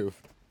then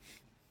moved?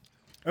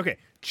 Okay.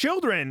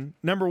 Children,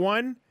 number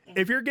one,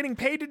 if you're getting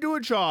paid to do a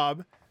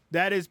job,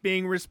 that is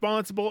being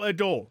responsible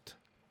adult.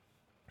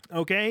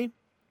 Okay?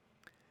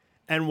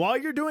 And while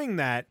you're doing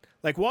that,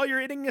 like while you're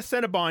eating a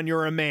Cinnabon,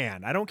 you're a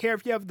man. I don't care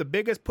if you have the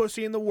biggest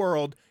pussy in the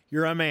world,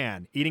 You're a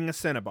man eating a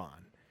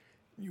Cinnabon.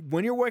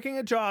 When you're working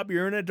a job,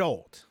 you're an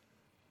adult.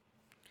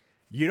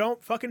 You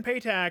don't fucking pay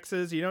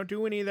taxes. You don't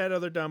do any of that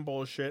other dumb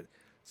bullshit.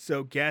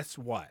 So guess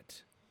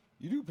what?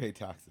 You do pay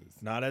taxes.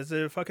 Not as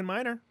a fucking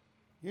minor.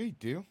 Yeah, you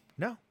do.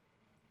 No.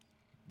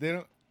 They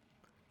don't.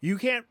 You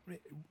can't.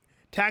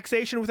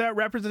 Taxation without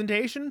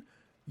representation,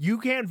 you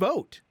can't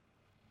vote.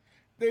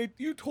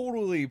 You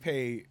totally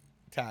pay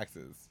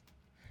taxes.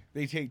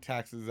 They take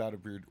taxes out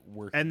of your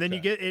work. And then you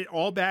get it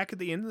all back at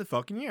the end of the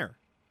fucking year.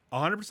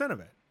 100% of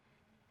it.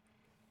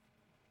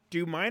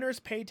 Do minors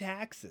pay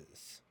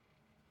taxes?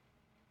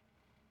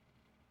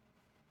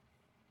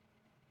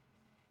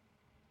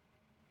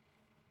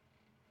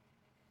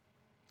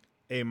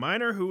 A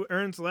minor who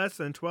earns less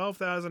than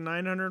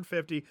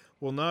 $12,950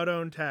 will not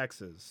own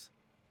taxes.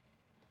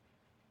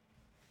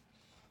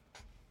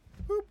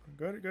 Whoop.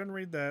 Go ahead and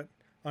read that.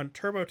 On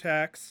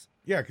TurboTax.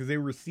 Yeah, because they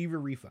receive a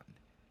refund,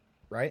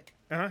 right?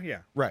 Yeah.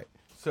 Right.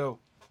 So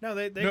No,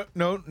 they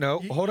no.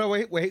 Hold on,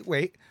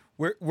 wait.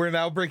 We're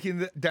now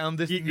breaking down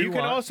this nuance. You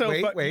can also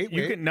wait. We're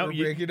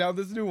Breaking down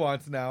this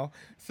nuance now.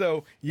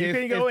 So you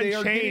can go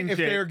and change it. If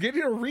they are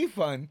getting a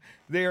refund,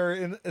 they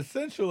are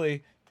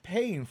essentially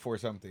paying for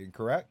something,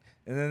 correct?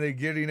 And then they're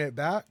getting it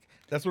back.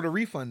 That's what a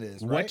refund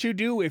is, right? What you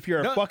do if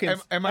you're a fucking...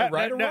 Am I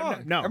right or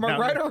wrong? No. Am I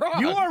right or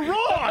wrong? You are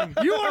wrong.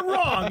 You are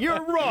wrong.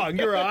 You're wrong.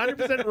 You're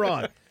 100%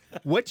 wrong.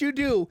 What you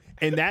do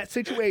in that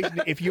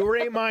situation, if you're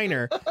a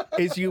minor,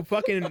 is you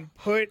fucking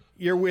put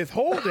your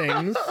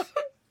withholdings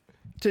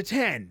to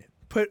 10.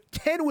 Put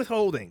 10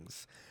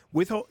 withholdings.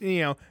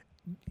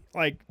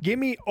 Like, give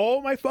me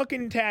all my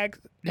fucking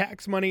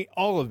tax money,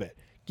 all of it.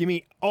 Give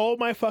me all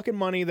my fucking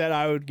money that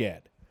I would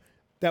get.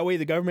 That way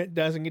the government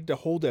doesn't get to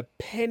hold a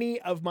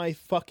penny of my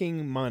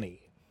fucking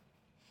money.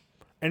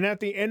 And at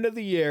the end of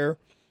the year,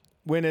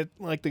 when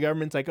the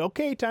government's like,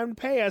 okay, time to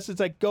pay us, it's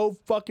like, go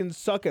fucking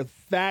suck a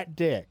fat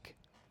dick.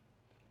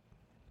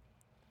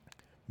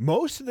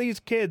 Most of these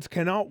kids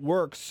cannot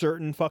work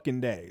certain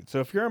fucking days. So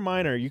if you're a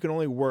minor, you can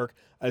only work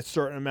a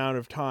certain amount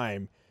of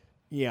time,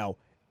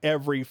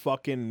 every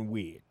fucking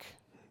week.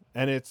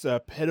 And it's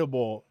a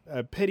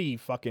pity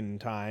fucking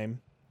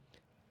time.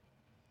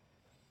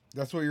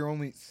 That's what you're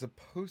only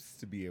supposed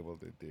to be able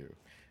to do.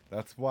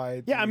 That's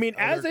why. Yeah, I mean,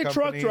 as a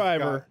truck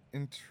driver,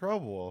 in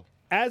trouble.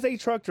 As a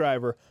truck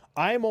driver,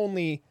 I'm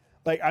only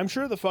I'm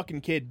sure the fucking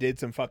kid did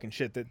some fucking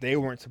shit that they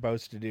weren't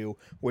supposed to do,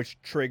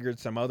 which triggered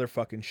some other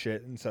fucking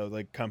shit, and so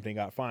the company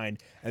got fined,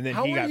 and then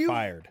he got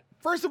fired.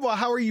 First of all,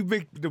 how are you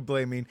victim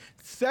blaming?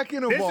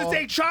 Second of all, this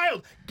is a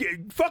child.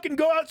 Fucking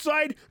go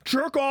outside,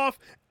 jerk off.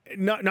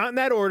 Not in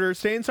that order.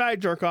 Stay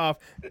inside, jerk off.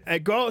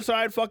 And go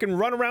outside, fucking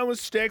run around with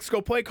sticks. Go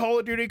play Call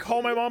of Duty.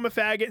 Call my mom a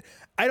faggot.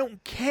 I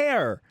don't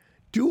care.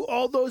 Do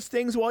all those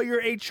things while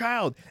you're a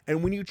child.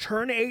 And when you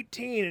turn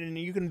 18 and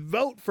you can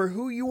vote for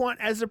who you want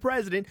as the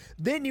president,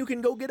 then you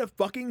can go get a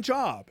fucking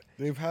job.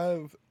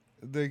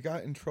 They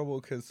got in trouble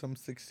because some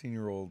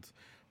 16-year-olds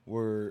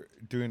were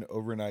doing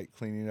overnight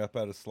cleaning up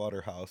at a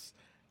slaughterhouse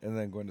and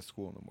then going to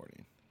school in the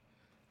morning.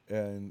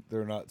 And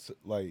they're not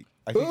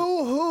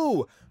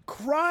boo-hoo!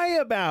 Cry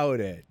about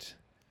it.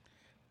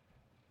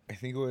 I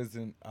think it was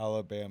in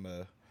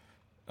Alabama,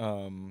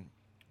 and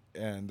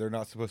they're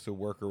not supposed to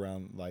work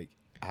around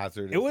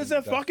hazardous. It was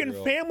a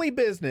fucking family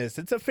business.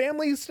 It's a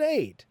family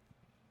state.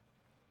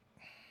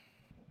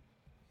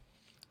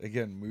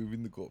 Again,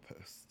 moving the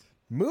goalpost.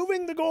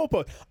 Moving the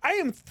goalpost. I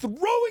am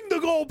throwing the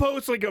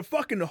goalpost like a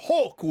fucking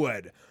Hulk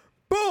would.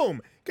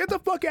 Boom! Get the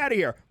fuck out of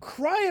here.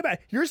 Cry about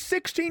it. You're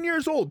 16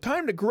 years old.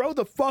 Time to grow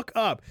the fuck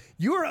up.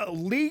 You're a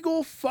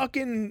legal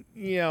fucking,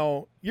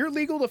 you're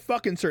legal to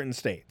fuck in certain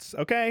states,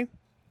 okay?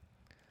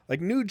 Like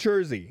New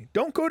Jersey.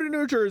 Don't go to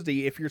New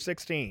Jersey if you're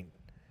 16.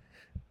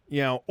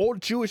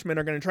 Old Jewish men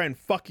are going to try and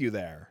fuck you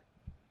there.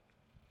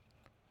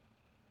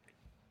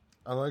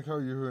 I like how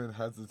you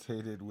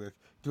hesitated with,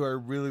 do I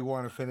really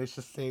want to finish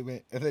the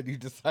statement? And then you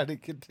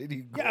decided to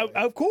continue going.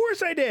 Yeah, of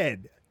course I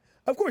did.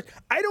 Of course.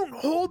 I don't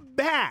hold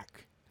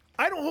back.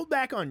 I don't hold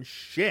back on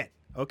shit,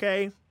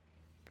 okay?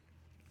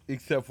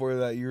 Except for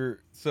that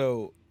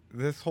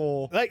this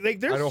whole... there's I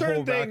don't certain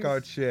hold things... back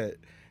on shit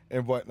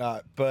and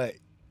whatnot, but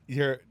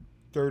your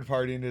third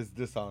partying is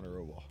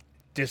dishonorable.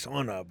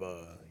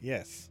 Dishonorable,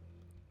 yes.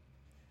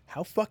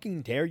 How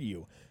fucking dare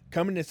you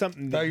come into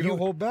something that you don't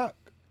hold back?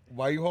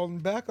 Why are you holding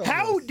back on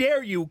How this?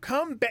 dare you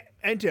come back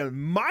into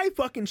my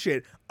fucking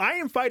shit? I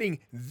am fighting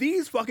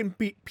these fucking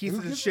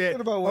pieces of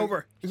shit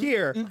over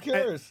here. Who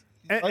cares?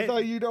 I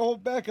thought you don't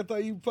hold back. I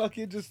thought you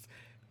fucking just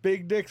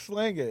big dick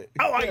slang it.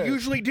 I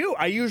usually do.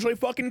 I usually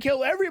fucking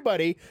kill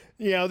everybody,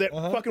 that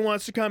fucking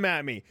wants to come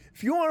at me.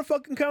 If you want to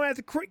fucking come at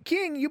the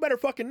king, you better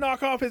fucking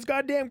knock off his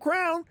goddamn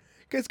crown.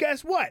 Because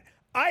guess what?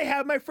 I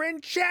have my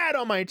friend Chad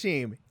on my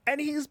team,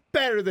 and he's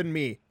better than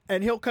me,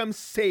 and he'll come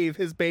save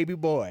his baby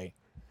boy.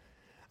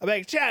 I'm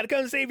like, Chad,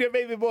 come save your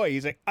baby boy.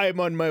 He's like, I'm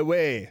on my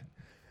way.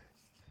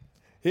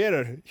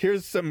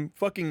 Here's some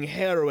fucking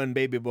heroin,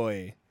 baby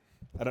boy.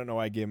 I don't know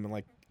why I gave him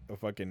a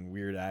fucking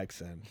weird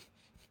accent.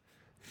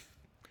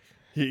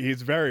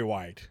 He's very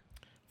white.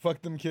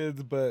 fuck them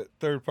kids, but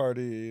third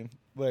party.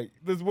 Like,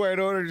 this is where I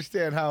don't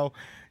understand how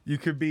you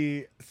could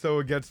be so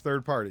against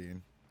third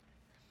partying.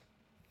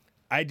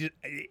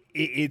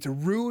 It's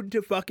rude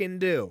to fucking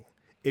do.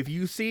 If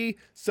you see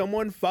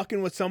someone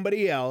fucking with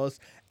somebody else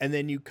and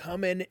then you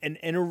come in and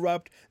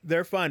interrupt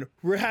their fun,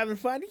 we're having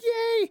fun,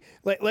 yay!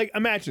 Like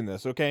imagine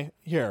this, okay?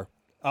 Here,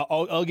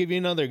 I'll give you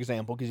another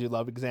example because you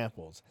love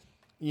examples.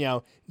 You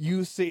know,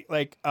 you see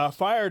like a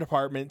fire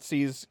department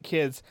sees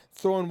kids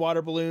throwing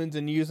water balloons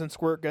and using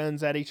squirt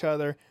guns at each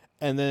other,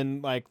 and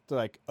then like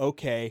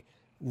okay,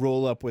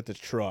 roll up with the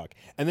truck,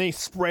 and then they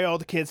spray all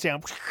the kids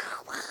down.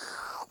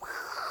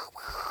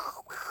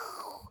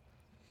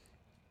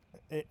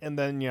 And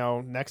then, you know,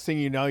 next thing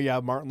you know, you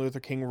have Martin Luther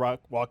King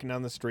walking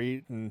down the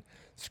street and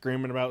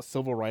screaming about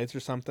civil rights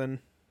or something.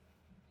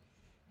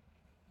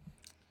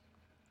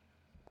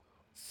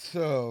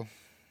 So,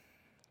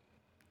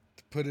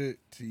 to put it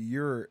to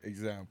your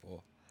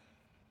example,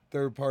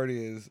 third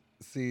party is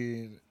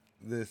seeing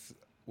this,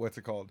 what's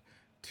it called?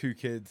 Two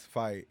kids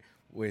fight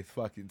with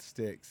fucking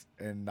sticks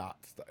and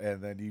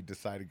and then you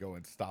decide to go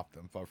and stop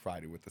them from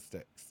fighting with the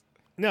sticks.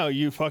 No,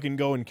 you fucking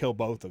go and kill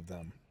both of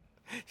them.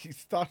 He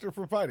stopped her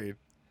from fighting.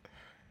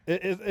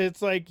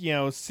 It's like, you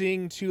know,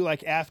 seeing two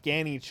like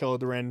Afghani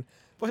children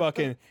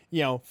fucking,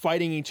 you know,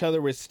 fighting each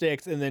other with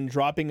sticks and then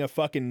dropping a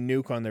fucking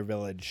nuke on their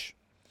village.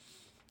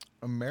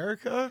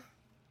 America?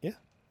 Yeah.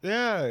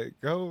 Yeah,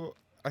 go.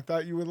 I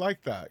thought you would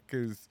like that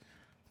because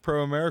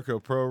pro-America,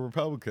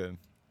 pro-Republican.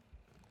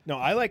 No,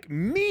 I like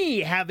me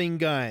having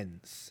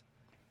guns.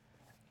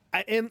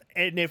 And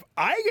if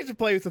I get to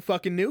play with the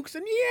fucking nukes,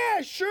 then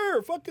yeah,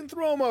 sure, fucking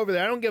throw them over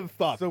there. I don't give a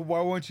fuck. So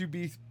why won't you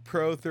be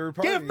pro third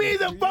party? Give me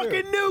the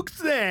fucking nukes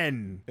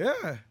then.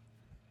 Yeah.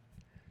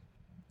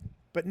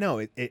 But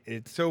no,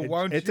 it's So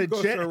why don't it's you a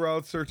go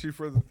around searching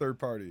for the third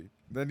party?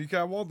 Then you can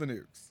have all the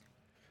nukes.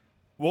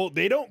 Well,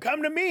 they don't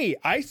come to me.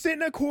 I sit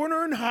in a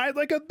corner and hide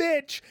like a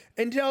bitch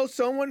until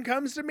someone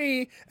comes to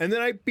me, and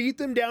then I beat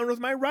them down with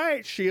my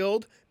riot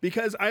shield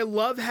because I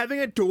love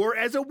having a door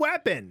as a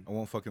weapon. I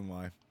won't fucking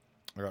lie.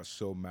 I got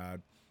so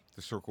mad.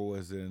 The circle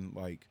was in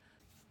like.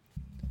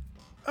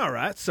 All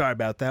right, sorry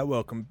about that.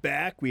 Welcome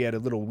back. We had a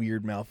little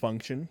weird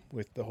malfunction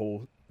with the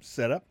whole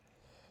setup.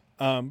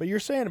 But you're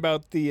saying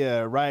about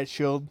the riot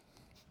shield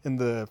in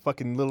the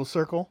fucking little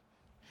circle?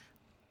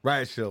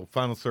 Riot shield,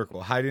 final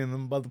circle, hiding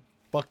them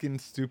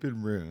motherfucking stupid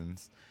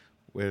runes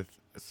with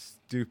a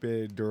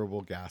stupid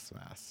durable gas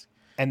mask.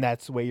 And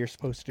that's the way you're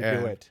supposed to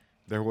do it.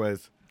 There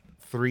was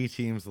 3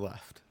 teams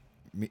left.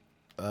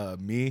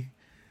 Me,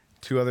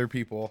 2 other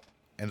people,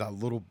 and that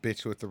little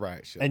bitch with the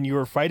riot shield. And you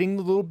were fighting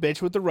the little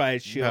bitch with the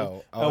riot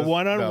shield. No, a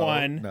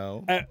one-on-one.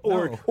 No.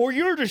 Or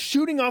you're just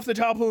shooting off the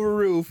top of a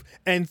roof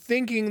and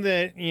thinking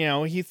that, you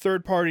know, he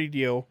third-partied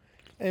you.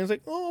 And it's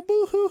like, oh,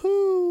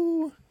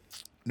 boo-hoo-hoo.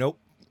 Nope.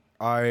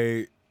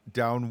 I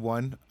downed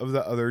one of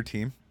the other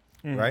team,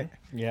 right?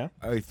 Yeah.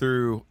 I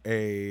threw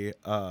a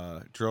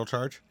drill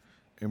charge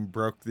and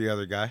broke the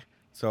other guy.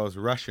 So I was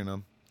rushing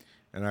him.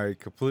 And I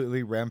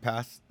completely ran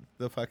past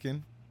the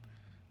fucking,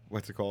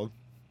 what's it called?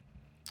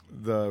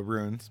 The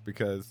ruins,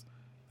 because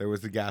there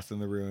was the gas in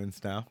the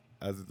ruins now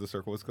as the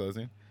circle was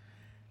closing.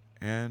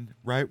 And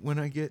right when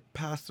I get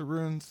past the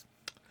ruins,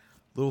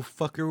 little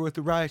fucker with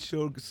the riot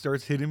shield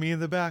starts hitting me in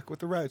the back with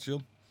the riot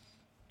shield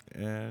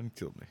and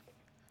killed me.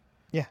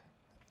 Yeah.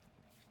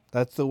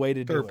 That's the way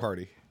to do it. Third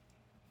party.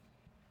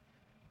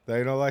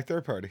 They don't like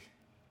third party.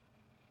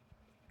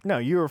 No,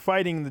 you were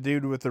fighting the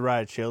dude with the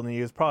riot shield, and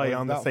he was probably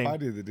on the same. I was not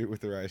fighting the dude with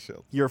the riot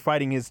shield. You were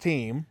fighting his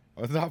team.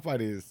 I was not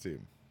fighting his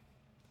team.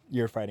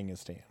 You're fighting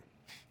his team.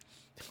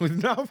 I was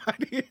not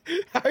fighting.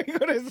 How are you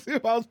going to assume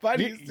I was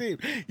fighting his team?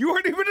 You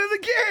weren't even in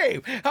the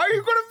game. How are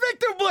you going to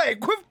victim blame?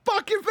 Quit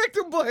fucking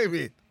victim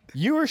blaming.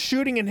 You were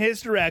shooting in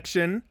his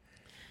direction.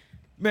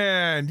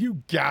 Man,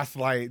 you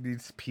gaslight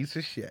this piece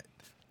of shit.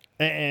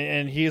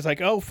 And he's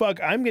like, oh, fuck,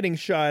 I'm getting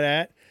shot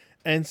at.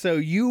 And so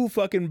you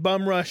fucking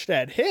bum rushed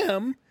at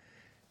him.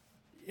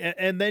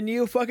 And then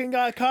you fucking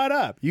got caught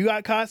up. You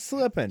got caught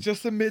slipping.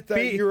 Just admit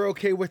that you're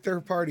okay with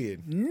third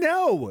partying.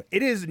 No,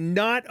 it is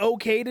not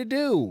okay to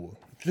do.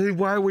 Then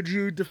why would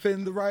you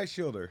defend the riot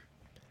shielder?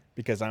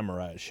 Because I'm a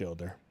riot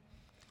shielder.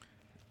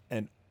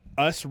 And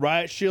us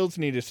riot shields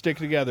need to stick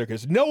together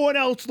because no one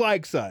else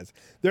likes us.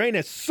 There ain't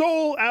a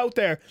soul out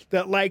there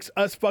that likes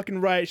us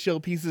fucking riot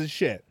shield pieces of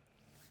shit.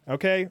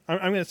 Okay? I'm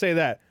going to say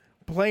that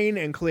plain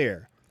and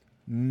clear.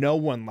 No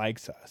one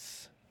likes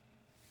us.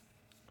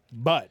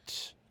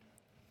 But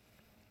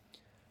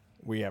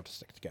we have to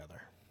stick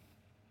together.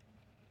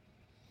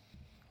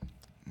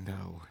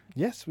 No.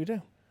 Yes, we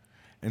do.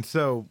 And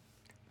so,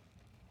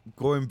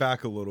 going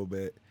back a little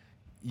bit,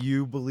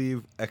 you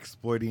believe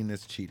exploiting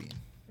is cheating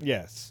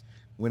Yes.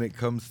 when it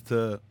comes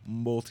to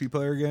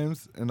multiplayer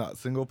games and not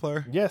single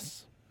player?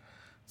 Yes.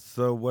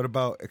 So what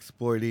about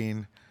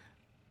exploiting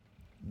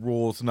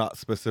rules not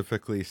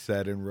specifically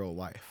set in real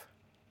life?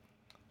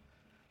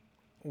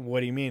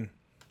 What do you mean?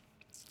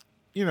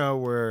 You know,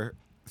 where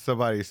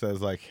somebody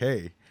says like,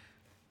 hey,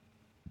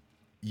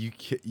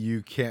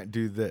 you can't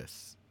do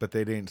this, but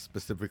they didn't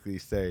specifically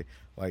say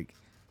like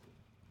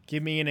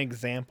Give me an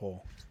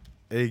example.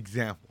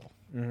 Example.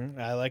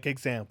 I like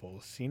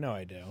examples. You know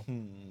I do.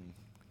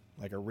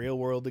 Like a real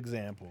world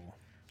example.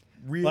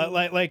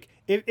 Like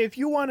if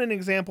you want an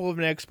example of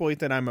an exploit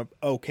that I'm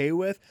okay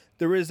with,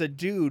 there is a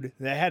dude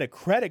that had a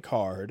credit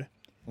card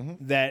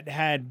that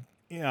had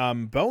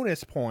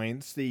bonus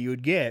points that you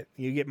get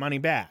money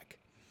back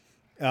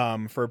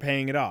for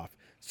paying it off.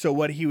 So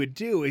what he would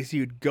do is he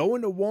would go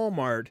into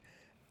Walmart,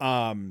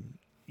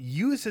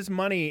 use his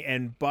money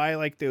and buy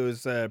like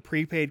those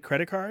prepaid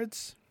credit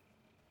cards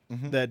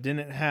that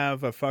didn't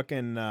have a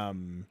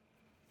fucking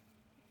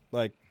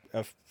like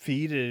a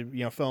fee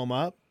to fill them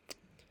up.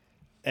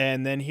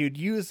 And then he would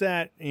use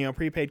that,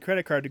 prepaid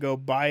credit card to go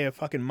buy a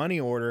fucking money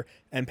order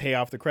and pay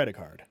off the credit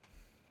card.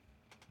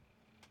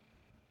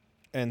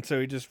 And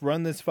so he just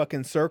run this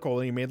fucking circle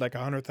and he made like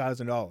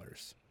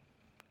 $100,000.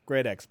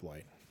 Great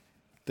exploit.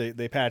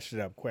 They patched it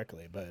up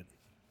quickly, but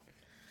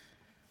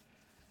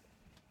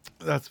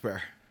that's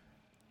fair.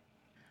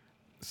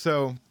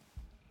 So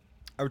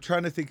I'm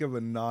trying to think of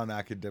a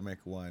non-academic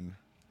one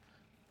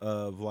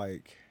of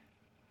like,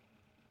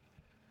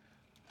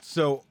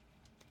 so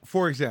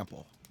for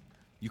example,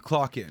 you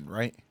clock in,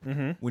 right?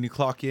 Mm-hmm. When you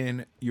clock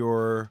in,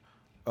 your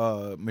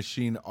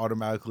machine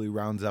automatically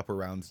rounds up or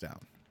rounds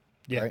down.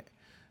 Yeah. Right?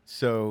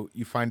 So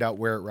you find out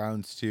where it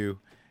rounds to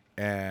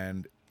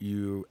and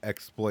you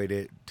exploit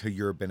it to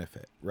your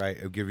benefit, right?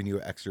 Of giving you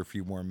an extra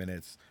few more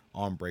minutes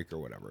on break or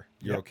whatever.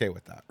 You're okay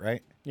with that,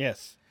 right?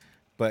 Yes.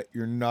 But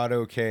you're not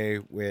okay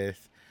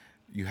with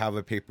you have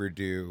a paper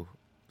due,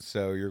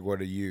 so you're going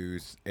to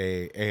use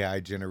a AI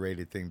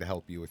generated thing to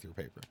help you with your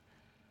paper.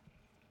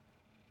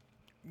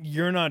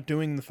 You're not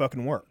doing the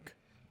fucking work.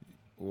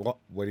 What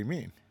do you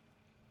mean?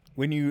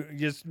 When you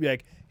just be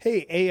like,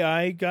 hey,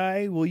 AI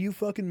guy, will you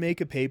fucking make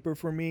a paper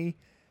for me?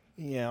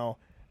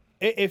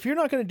 If you're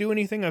not going to do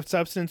anything of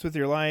substance with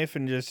your life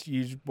and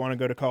you want to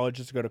go to college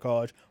just to go to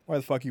college, why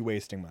the fuck are you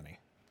wasting money?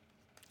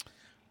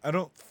 I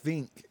don't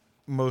think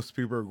most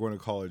people are going to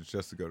college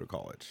just to go to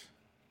college.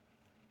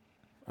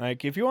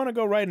 Like, if you want to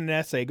go write an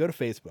essay, go to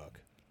Facebook.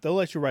 They'll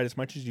let you write as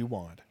much as you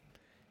want.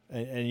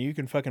 And you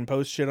can fucking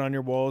post shit on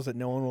your walls that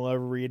no one will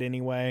ever read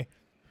anyway.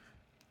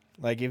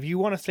 Like, if you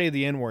want to say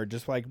the N-word,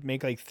 just like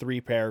make like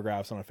 3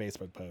 paragraphs on a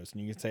Facebook post,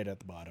 and you can say it at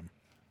the bottom.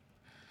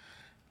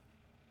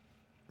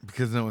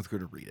 Because no one's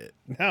going to read it.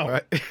 No.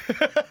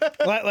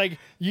 Right? like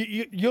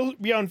you'll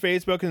be on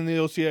Facebook, and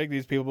you'll see like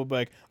these people be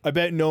like, I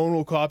bet no one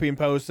will copy and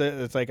post it.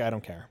 It's like, I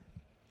don't care.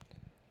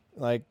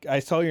 Like, I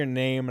saw your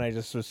name, and I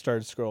just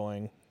started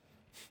scrolling.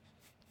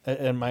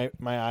 And my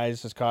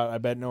eyes just caught. I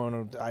bet no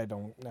one.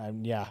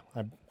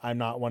 I'm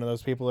not one of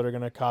those people that are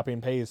going to copy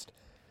and paste,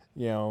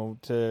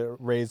 to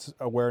raise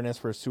awareness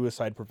for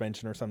suicide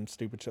prevention or some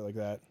stupid shit like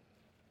that.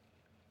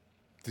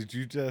 Did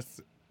you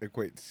just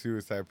equate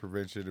suicide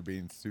prevention to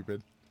being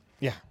stupid?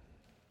 Yeah.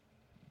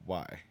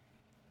 Why?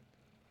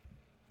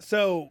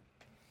 So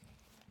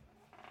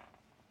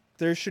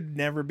there should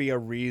never be a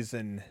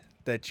reason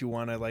that you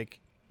want to like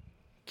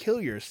kill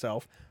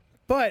yourself,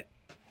 but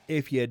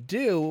if you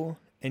do.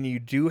 And you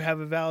do have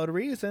a valid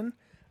reason,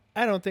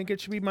 I don't think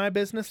it should be my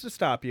business to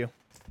stop you.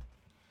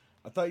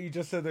 I thought you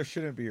just said there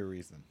shouldn't be a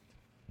reason.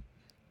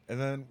 And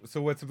then,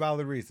 so what's a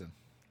valid reason?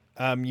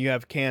 You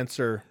have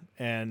cancer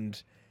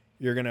and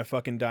you're going to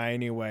fucking die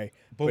anyway.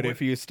 But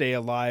if you stay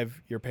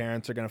alive, your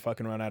parents are going to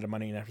fucking run out of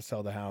money and have to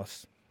sell the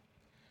house.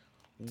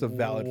 It's a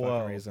valid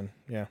fucking reason.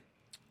 Yeah.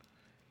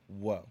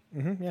 Whoa.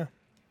 Mm-hmm, yeah.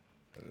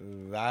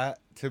 That,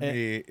 to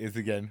me, is,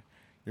 again,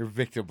 you're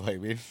victim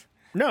blaming.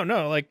 No,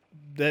 like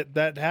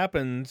that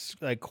happens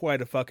like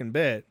quite a fucking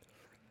bit,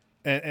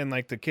 and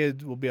like the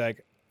kids will be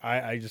like,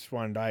 I just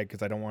want to die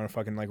because I don't want to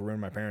fucking like ruin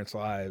my parents'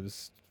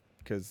 lives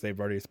because they've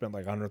already spent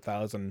like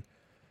 $100,000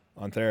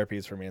 on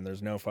therapies for me, and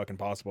there's no fucking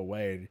possible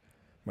way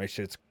my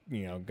shit's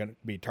gonna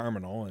be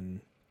terminal.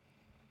 And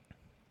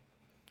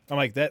I'm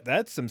like,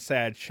 that's some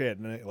sad shit,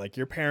 and like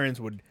your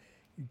parents would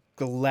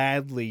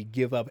gladly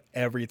give up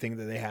everything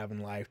that they have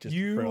in life just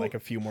for like a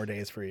few more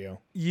days for you.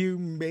 You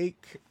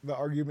make the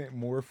argument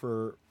more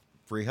for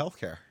free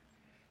healthcare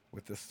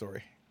with this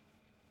story.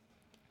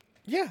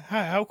 Yeah,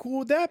 how cool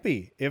would that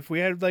be if we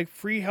had like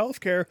free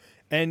healthcare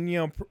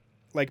and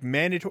like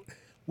mandatory?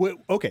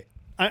 Okay,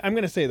 I'm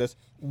gonna say this: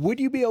 would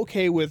you be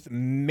okay with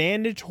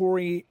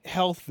mandatory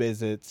health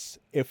visits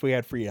if we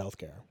had free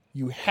healthcare?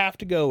 You have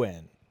to go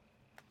in.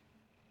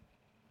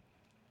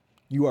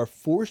 You are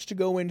forced to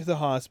go into the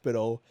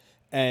hospital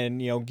and,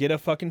 get a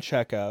fucking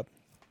checkup.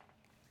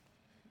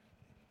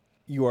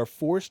 You are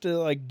forced to,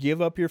 like,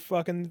 give up your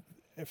fucking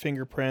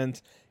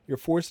fingerprints. You're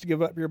forced to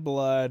give up your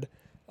blood.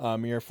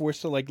 You're forced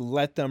to, like,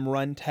 let them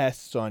run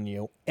tests on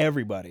you.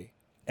 Everybody.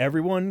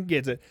 Everyone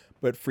gets it,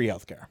 but free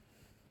healthcare.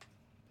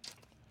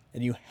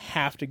 And you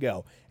have to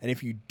go. And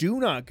if you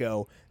do not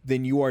go,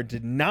 then you are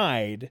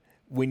denied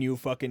when you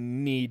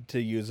fucking need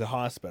to use a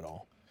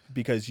hospital.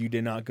 Because you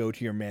did not go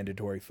to your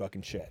mandatory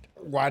fucking shit.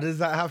 Why does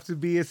that have to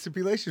be a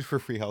stipulation for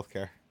free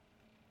healthcare?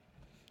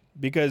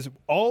 Because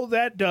all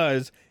that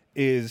does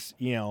is,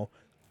 be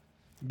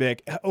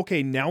like,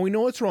 okay, now we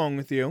know what's wrong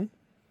with you.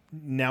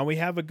 now we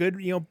have a good,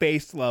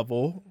 base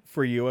level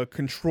for you, a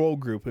control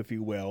group, if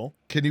you will.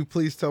 Can you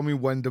please tell me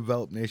one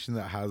developed nation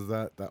that has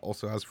that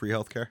also has free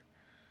healthcare?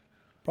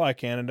 Probably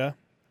Canada.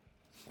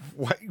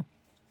 What do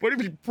you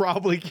mean,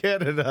 probably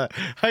Canada?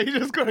 Are you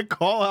just going to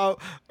call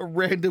out a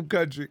random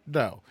country?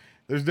 No.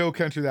 There's no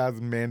country that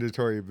has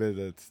mandatory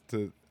visits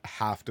to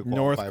have to qualify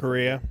North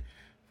Korea. for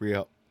free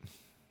health.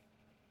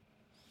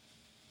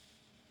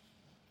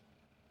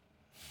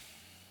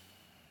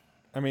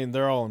 I mean,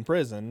 they're all in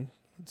prison,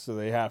 so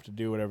they have to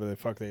do whatever the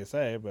fuck they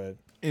say, but...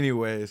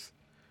 Anyways,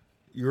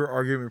 your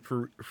argument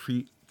for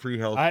free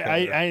health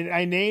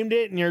I named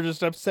it, and you're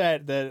just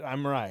upset that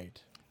I'm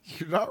right.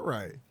 You're not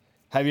right.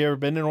 Have you ever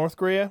been to North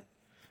Korea?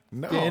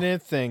 No.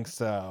 Didn't think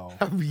so.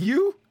 Have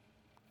you?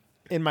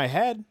 In my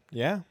head,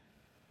 yeah.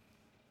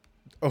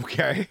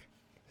 Okay.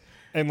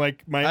 And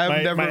like my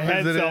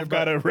head self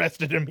got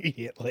arrested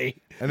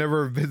immediately. I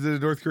never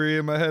visited North Korea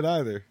in my head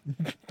either.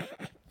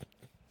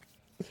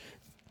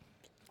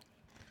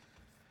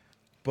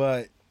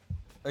 But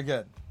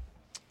again,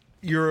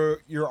 your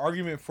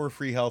argument for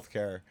free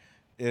healthcare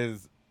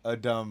is a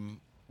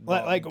dumb.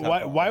 Like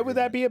why would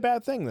that be a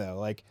bad thing though?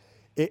 Like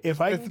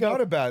if I It's can go,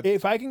 not a bad.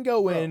 if I can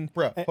go in,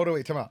 Bro, hold on,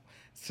 wait, time out.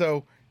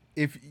 So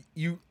if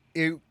you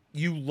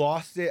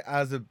lost it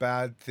as a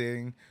bad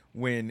thing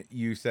when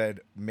you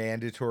said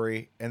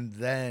mandatory and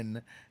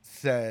then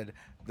said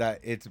that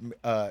it's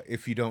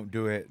if you don't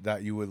do it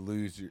that you would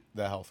lose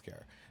the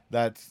healthcare.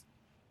 That's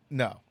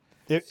no.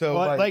 So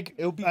like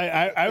it'll be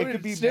it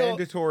could be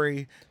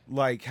mandatory,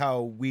 like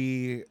how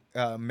we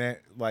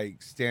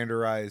like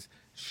standardize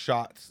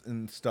shots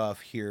and stuff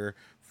here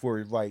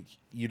for like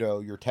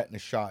your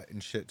tetanus shot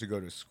and shit to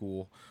go to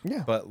school.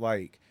 Yeah, but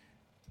like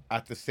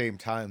at the same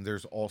time,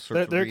 there's all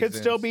sorts. There of could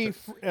still be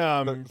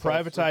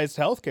privatized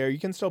healthcare. You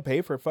can still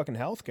pay for fucking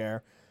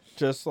healthcare,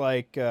 just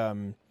like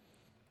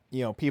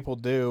people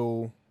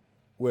do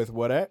with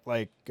what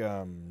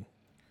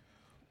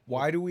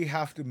Why do we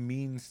have to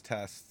means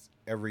test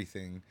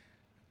everything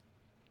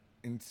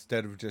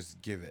instead of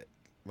just give it?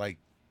 Like,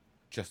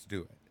 just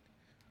do it.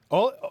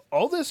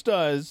 All this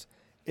does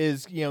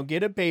is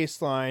get a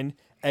baseline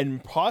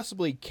and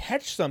possibly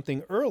catch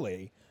something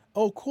early.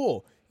 Oh,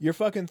 cool. Your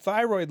fucking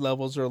thyroid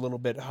levels are a little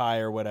bit high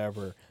or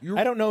whatever.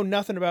 I don't know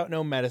nothing about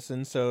no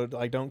medicine, so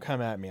like don't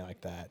come at me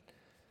like that.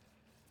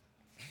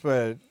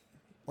 But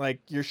like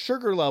your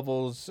sugar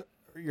levels,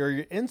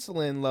 your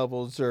insulin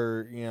levels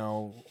are,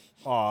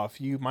 off.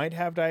 You might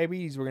have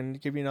diabetes. We're going to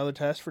give you another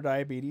test for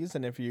diabetes,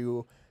 and if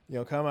you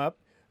come up,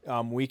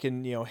 we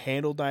can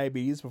handle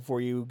diabetes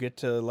before you get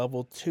to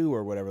level 2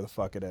 or whatever the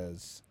fuck it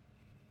is.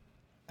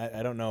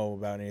 I don't know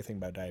about anything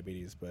about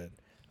diabetes, but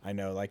I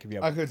know like if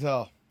you have, I could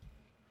tell.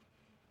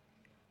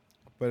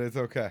 But it's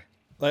okay.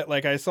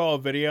 Like I saw a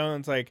video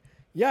and it's like,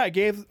 yeah, I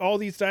gave all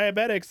these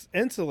diabetics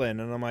insulin,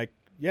 and I'm like,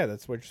 yeah,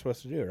 that's what you're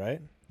supposed to do, right?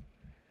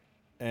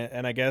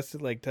 And I guess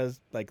it like does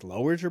like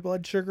lowers your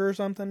blood sugar or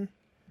something.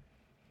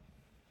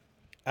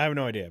 I have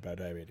no idea about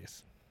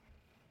diabetes.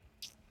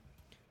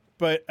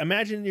 But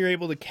imagine you're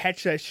able to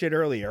catch that shit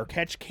early or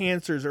catch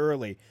cancers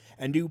early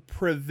and do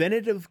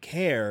preventative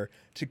care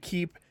to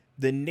keep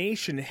the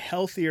nation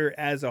healthier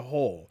as a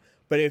whole.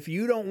 But if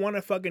you don't want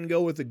to fucking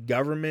go with the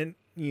government,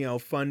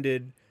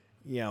 funded,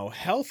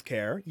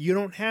 healthcare, you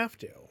don't have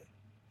to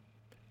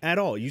at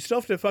all. You still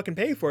have to fucking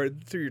pay for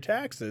it through your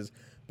taxes,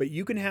 but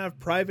you can have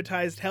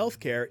privatized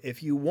healthcare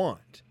if you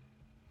want.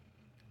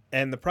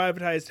 And the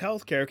privatized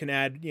healthcare can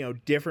add,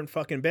 different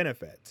fucking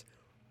benefits.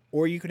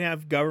 Or you can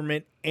have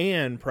government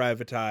and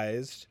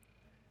privatized,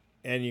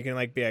 and you can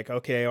be like,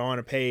 okay, I want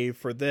to pay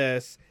for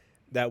this.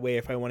 That way,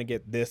 if I want to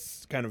get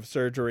this kind of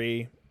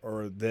surgery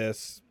or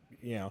this,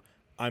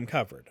 I'm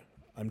covered.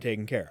 I'm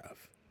taken care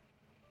of.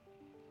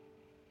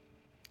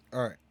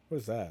 All right. What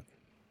is that?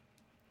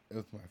 It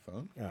was my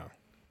phone.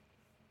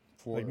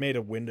 Oh. Made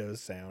a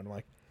Windows sound.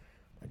 Like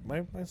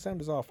my sound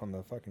is off on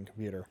the fucking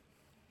computer.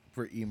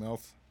 For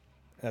emails?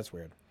 That's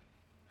weird.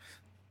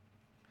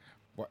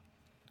 What?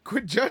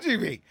 Quit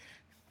judging me.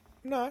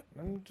 I'm not.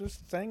 I'm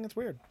just saying it's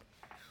weird.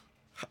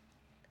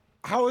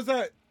 How is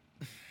that?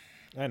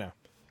 I know.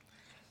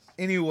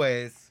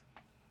 Anyways,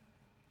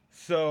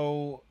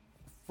 so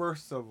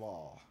first of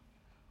all,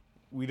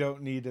 we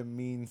don't need a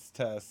means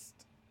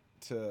test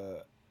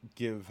to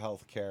give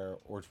health care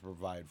or to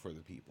provide for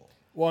the people.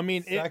 Well, I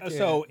mean,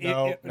 listen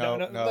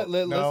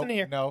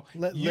here. No,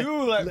 let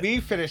me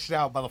finish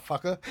now,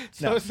 motherfucker.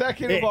 So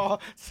second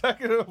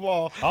of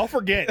all, I'll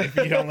forget if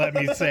you don't let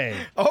me say.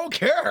 I don't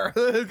care.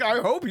 I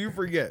hope you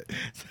forget.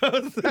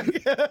 So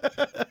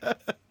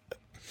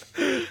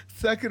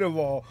second of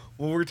all,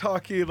 when we're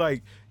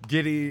talking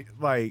getting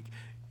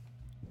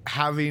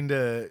having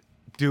to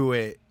do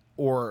it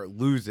or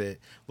lose it,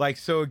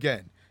 so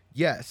again.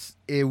 Yes,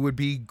 it would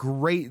be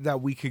great that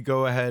we could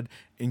go ahead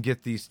and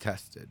get these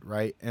tested,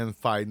 right? And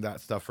find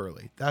that stuff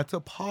early. That's a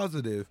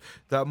positive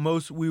that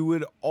we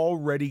would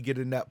already get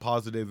a net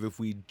positive if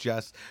we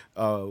just,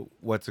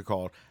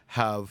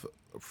 have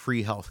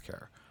free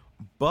healthcare.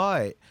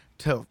 But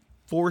to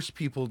force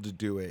people to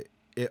do it,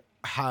 it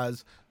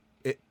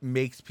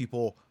makes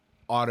people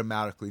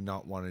automatically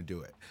not want to do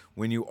it.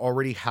 When you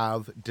already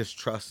have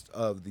distrust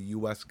of the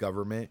US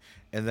government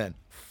and then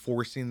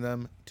forcing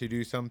them to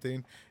do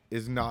something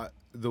is not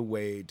the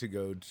way to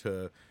go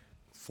to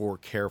for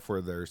care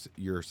for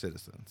your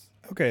citizens.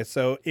 Okay,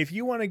 so if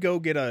you want to go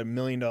get $1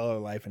 million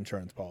life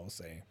insurance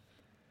policy,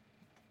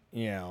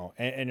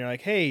 and you're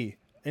like, hey,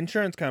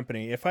 insurance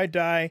company, if I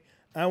die,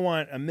 I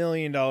want $1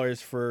 million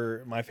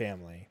for my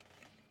family.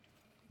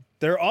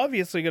 They're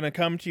obviously going to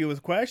come to you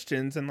with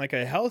questions and like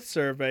a health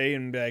survey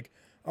and be like,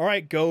 all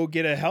right, go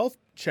get a health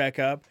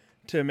checkup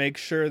to make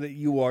sure that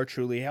you are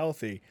truly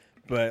healthy.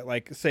 But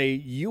like, say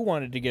you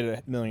wanted to get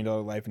 $1 million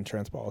life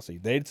insurance policy,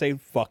 they'd say,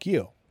 fuck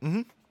you.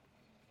 Mm-hmm.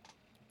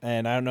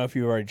 And I don't know if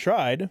you've already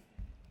tried.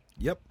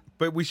 Yep.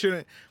 But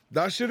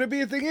that shouldn't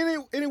be a thing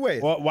anyway.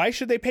 Well, why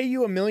should they pay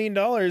you $1 million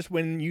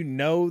when you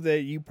know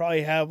that you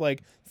probably have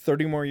like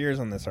 30 more years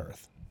on this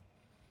earth?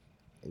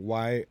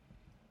 Why?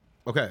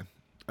 Okay.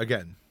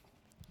 Again,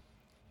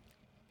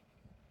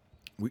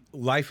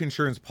 life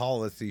insurance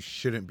policy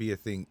shouldn't be a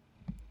thing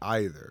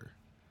either.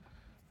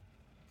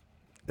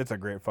 It's a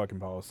great fucking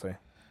policy.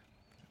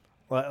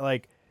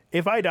 Like,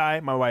 if I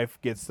die, my wife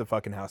gets the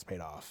fucking house paid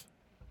off.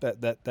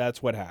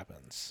 That's what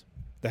happens.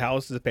 The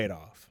house is paid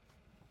off.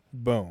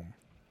 Boom.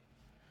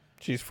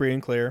 She's free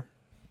and clear.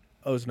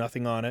 Owes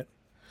nothing on it.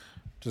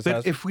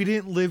 But if we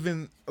didn't live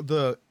in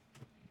the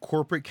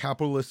corporate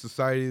capitalist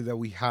society that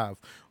we have,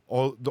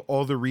 all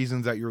the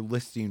reasons that you're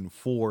listing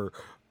for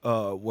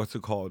what's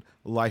it called,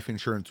 life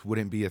insurance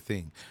wouldn't be a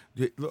thing.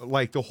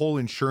 Like the whole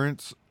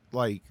insurance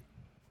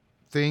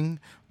thing,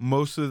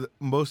 most of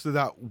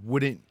that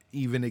wouldn't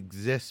even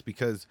exist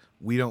because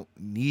we don't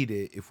need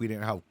it if we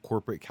didn't have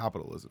corporate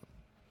capitalism.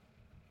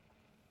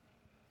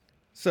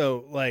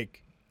 So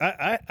like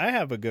I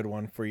have a good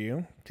one for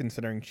you,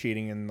 considering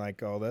cheating and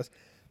like all this.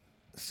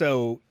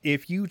 So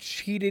if you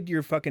cheated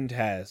your fucking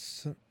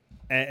tests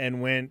and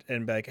went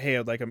and be like, hey,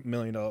 I'd like $1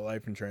 million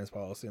life insurance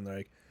policy, and they're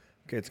like,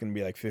 okay, it's gonna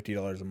be like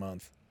 $50 a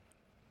month,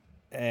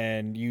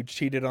 and you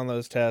cheated on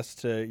those tests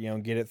to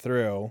get it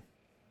through,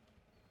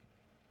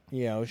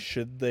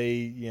 should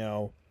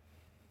they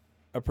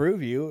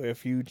approve you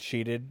if you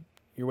cheated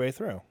your way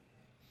through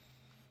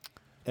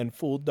and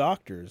fooled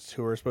doctors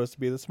who are supposed to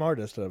be the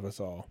smartest of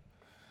us all?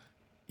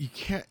 You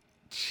can't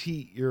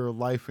cheat your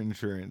life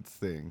insurance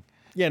thing.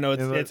 Yeah, no,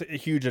 it's a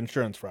huge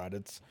insurance fraud.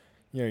 It's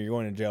you're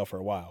going to jail for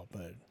a while,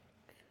 but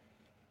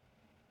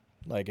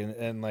like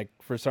and like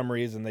for some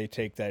reason they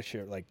take that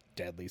shit like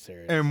deadly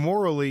serious. And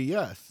morally,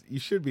 yes, you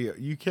should be.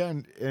 You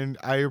can, and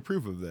I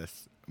approve of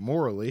this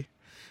morally.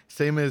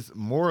 Same as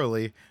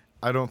morally,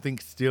 I don't think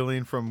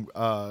stealing from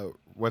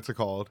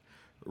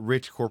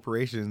rich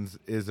corporations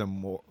is a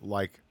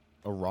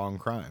wrong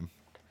crime.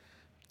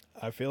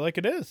 I feel like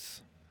it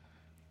is.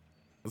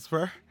 That's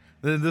fair.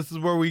 Then this is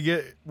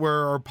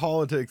where our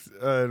politics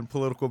and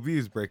political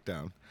views break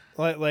down.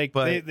 Like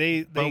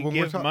they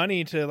give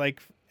money to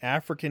like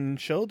African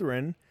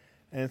children,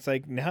 and it's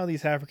like now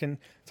it's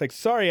like,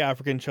 sorry,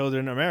 African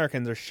children,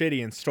 Americans are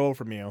shitty and stole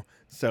from you.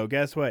 So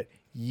guess what?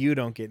 You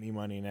don't get any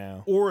money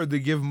now. Or they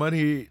give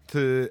money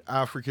to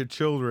African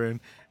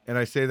children, and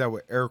I say that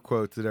with air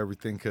quotes and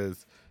everything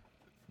because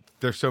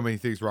there's so many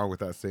things wrong with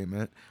that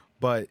statement.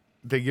 But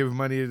they give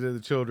money to the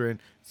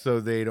children so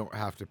they don't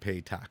have to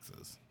pay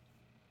taxes.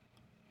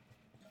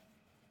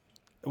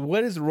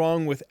 What is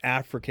wrong with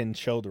African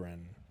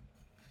children?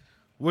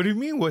 What do you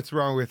mean? What's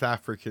wrong with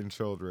African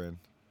children?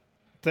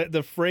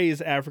 The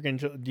phrase African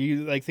children. Do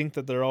you like think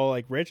that they're all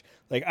like rich?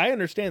 Like I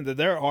understand that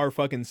there are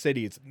fucking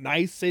cities,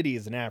 nice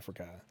cities in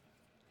Africa.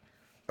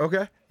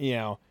 Okay.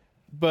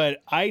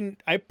 But I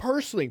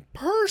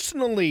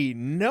personally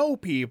know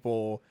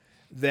people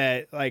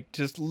that like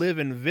just live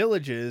in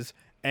villages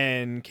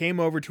and came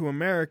over to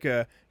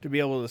America to be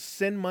able to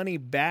send money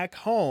back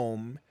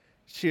home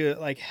to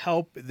like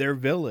help their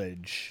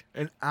village.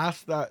 And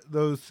ask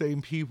those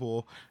same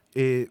people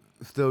if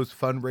those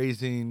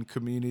fundraising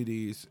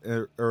communities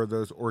or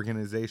those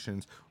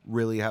organizations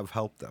really have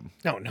helped them.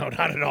 No, not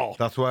at all.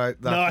 That's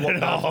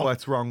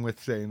what's wrong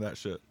with saying that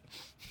shit.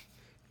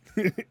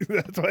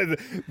 That's why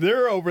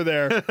they're over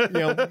there,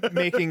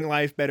 making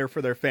life better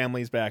for their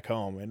families back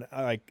home, and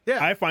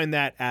I find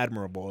that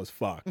admirable as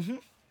fuck. Mm-hmm.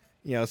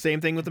 Same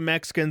thing with the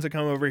Mexicans that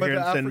come over here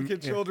and send African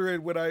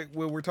children. When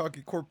we're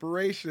talking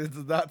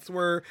corporations, that's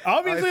where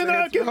obviously they're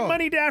not giving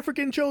money to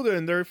African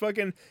children. They're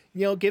fucking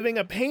giving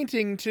a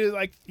painting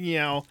to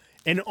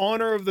in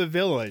honor of the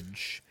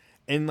village,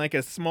 and like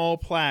a small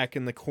plaque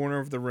in the corner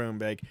of the room,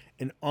 like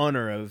in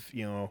honor of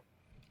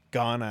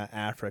Ghana,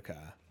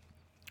 Africa.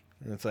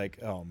 And it's like,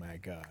 oh my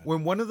god.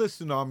 When one of the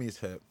tsunamis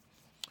hit,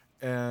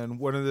 and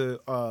one of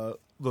the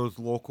those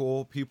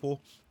local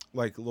people,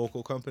 like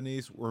local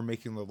companies, were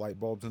making the light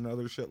bulbs and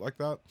other shit like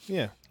that.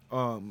 Yeah.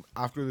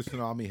 After the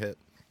tsunami hit,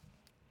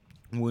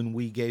 when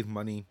we gave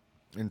money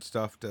and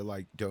stuff to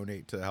like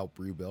donate to help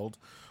rebuild,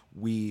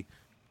 we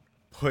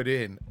put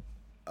in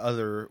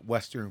other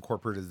Western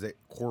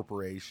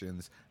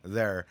corporations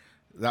there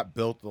that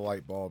built the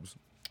light bulbs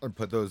and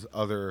put those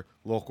other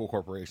local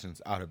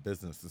corporations out of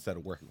business instead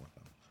of working with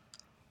them.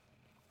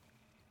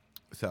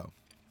 So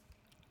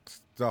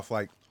stuff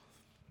like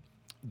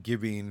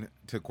giving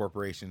to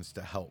corporations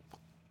to help.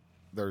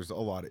 There's a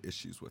lot of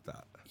issues with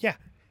that. Yeah.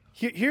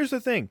 Here's the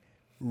thing.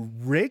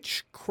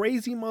 Rich,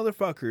 crazy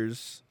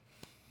motherfuckers,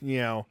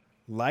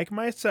 like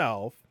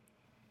myself.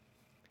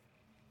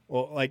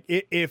 Well, like,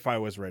 if I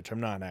was rich, I'm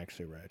not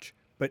actually rich.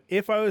 But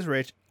if I was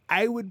rich,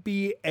 I would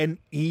be an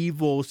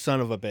evil son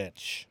of a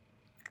bitch.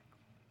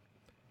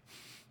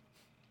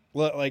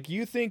 Like,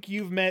 you think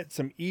you've met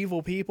some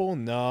evil people?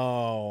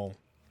 No.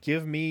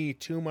 Give me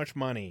too much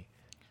money.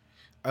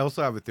 I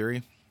also have a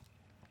theory.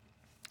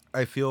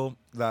 I feel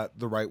that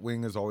the right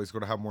wing is always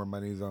going to have more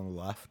money than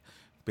the left,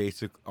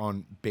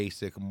 on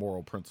basic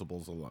moral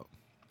principles alone.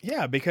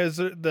 Yeah, because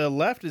the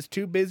left is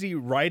too busy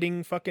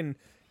writing fucking,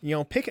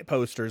 picket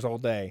posters all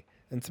day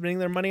and spending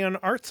their money on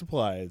art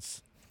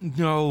supplies.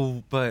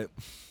 No, but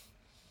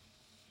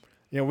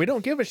we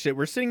don't give a shit.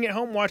 We're sitting at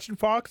home watching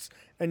Fox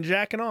and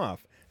jacking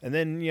off, and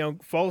then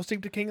fall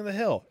asleep to King of the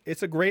Hill.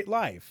 It's a great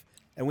life,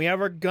 and we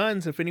have our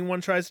guns if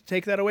anyone tries to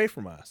take that away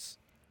from us.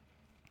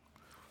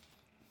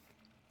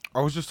 I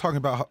was just talking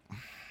about how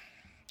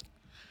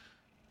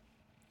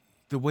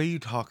the way you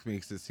talk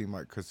makes it seem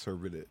like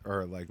conservative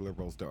or like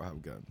liberals don't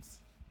have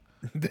guns.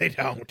 They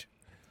don't.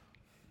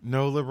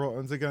 No liberal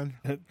owns a gun.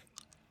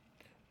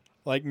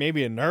 Like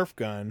maybe a Nerf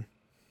gun.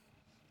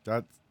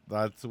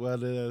 That's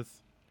what it is.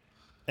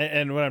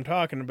 And what I'm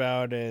talking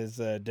about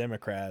is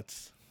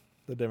Democrats.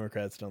 The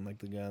Democrats don't like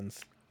the guns.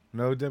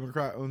 No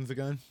Democrat owns a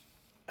gun.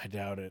 I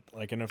doubt it.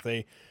 Like, and if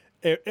they,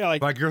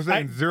 like you're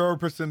saying,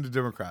 0% of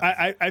Democrats.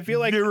 I feel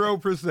like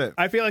 0%.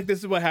 I feel like this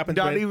is what happens.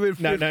 Not even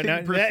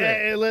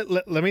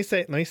 15%. Let me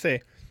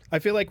say. I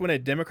feel like when a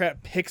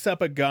Democrat picks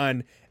up a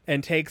gun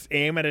and takes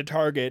aim at a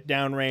target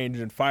downrange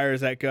and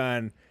fires that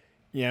gun,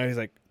 he's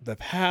like the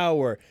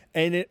power,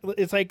 and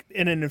it's like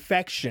an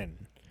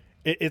infection.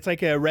 It's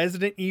like a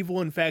Resident Evil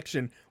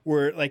infection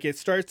where like it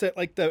starts at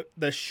like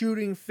the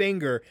shooting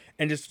finger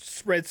and just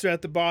spreads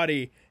throughout the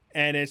body.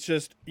 And it's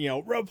just,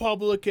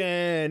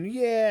 Republican,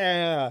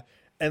 yeah.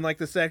 And like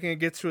the second it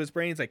gets to his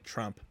brain, it's like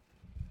Trump.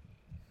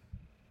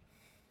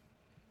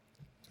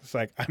 It's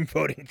like, I'm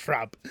voting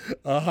Trump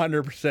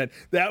 100%.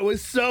 That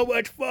was so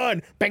much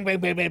fun. Bang, bang,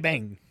 bang, bang,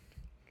 bang.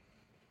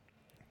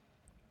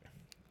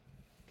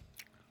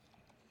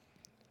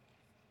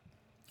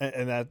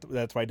 And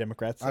that's why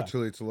Democrats suck.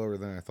 Actually, it's lower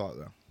than I thought,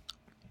 though.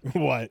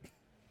 What?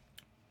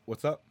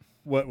 What's up?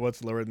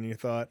 What's lower than you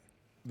thought?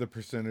 The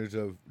percentage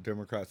of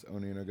Democrats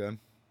owning a gun.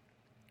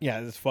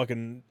 Yeah, it's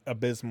fucking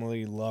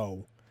abysmally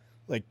low.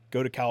 Like,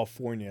 go to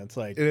California. It's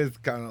like... It is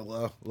kind of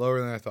low. Lower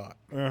than I thought.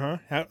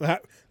 Uh-huh.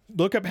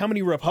 Look up how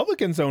many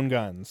Republicans own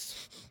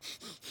guns.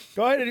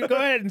 Go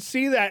ahead and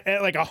see that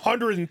at like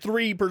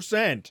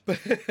 103%.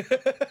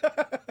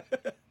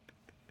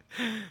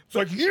 It's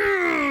like,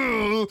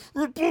 yeah!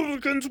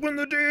 Republicans win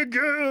the day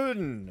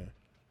again!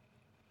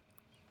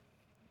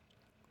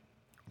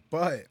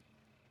 But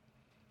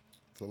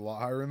it's a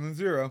lot higher than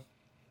 0.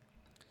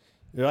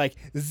 You're like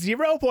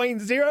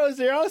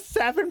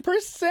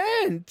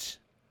 0.007%.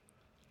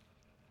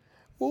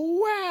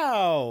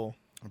 Wow.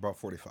 About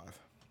 45.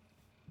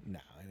 No,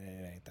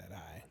 it ain't that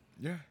high.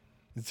 Yeah.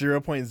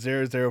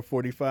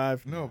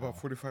 0.0045. No, about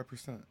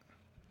 45%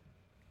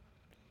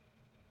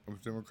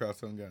 of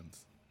Democrats own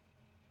guns.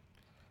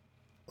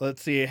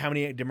 Let's see how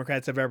many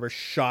Democrats have ever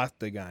shot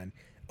the gun.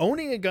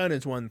 Owning a gun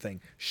is one thing.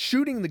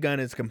 Shooting the gun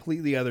is a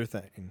completely other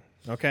thing.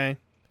 Okay?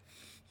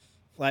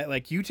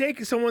 Like you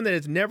take someone that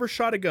has never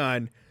shot a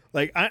gun.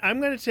 Like I'm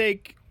gonna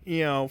take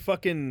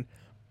fucking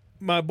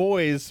my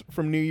boys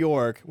from New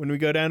York when we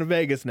go down to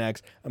Vegas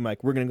next. I'm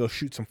like, we're gonna go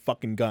shoot some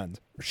fucking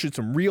guns. Or shoot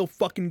some real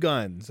fucking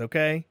guns.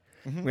 Okay,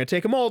 I'm gonna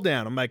take them all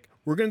down. I'm like,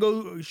 we're gonna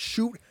go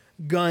shoot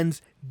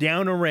guns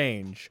down a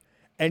range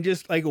and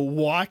just like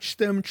watch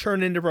them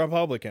turn into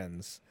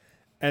Republicans,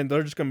 and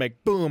they're just gonna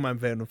make boom. I'm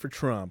voting for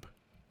Trump.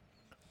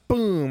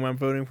 Boom. I'm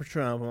voting for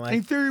Trump. I'm like,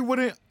 in theory,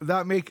 wouldn't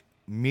that make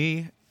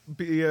me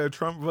be a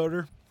Trump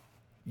voter?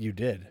 You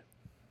did.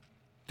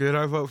 Did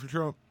I vote for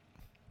Trump?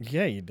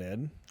 Yeah, you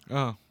did.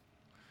 Oh.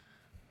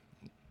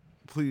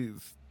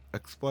 Please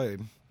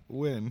explain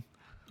when.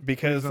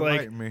 Because Please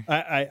like enlighten me.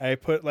 I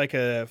put like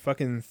a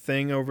fucking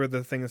thing over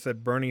the thing that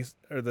said Bernie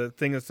or the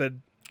thing that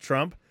said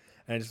Trump,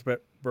 and I just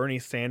put Bernie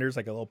Sanders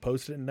like a little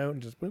post-it note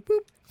and just boop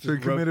boop. So you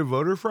committed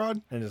voter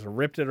fraud? And just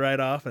ripped it right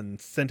off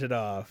and sent it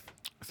off.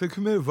 So you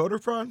committed voter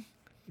fraud?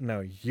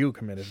 No, you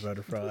committed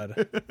voter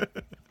fraud.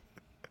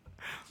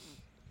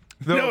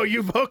 No,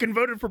 you fucking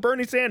voted for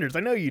Bernie Sanders. I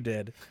know you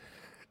did.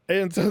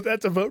 And so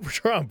that's a vote for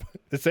Trump,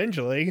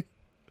 essentially.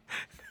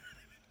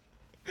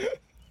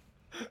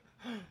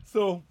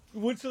 So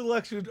which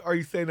election are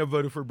you saying I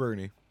voted for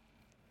Bernie?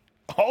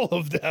 All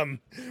of them.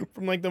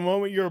 From like the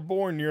moment you were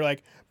born, you're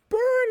like,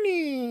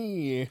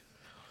 Bernie.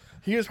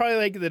 He was probably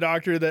like the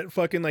doctor that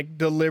fucking like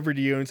delivered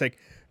you, and it's like,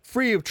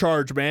 free of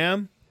charge,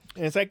 ma'am.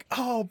 And it's like,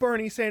 oh,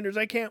 Bernie Sanders,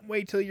 I can't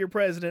wait till you're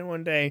president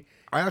one day.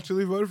 I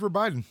actually voted for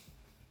Biden.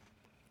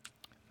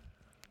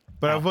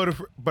 But I voted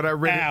for, but I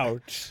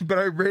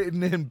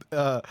written in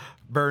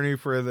Bernie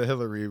for the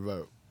Hillary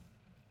vote.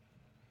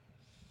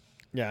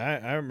 Yeah,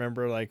 I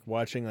remember like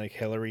watching like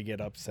Hillary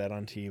get upset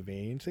on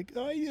TV. It's like,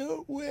 I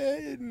don't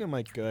win. I'm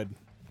like, good.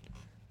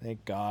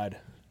 Thank God.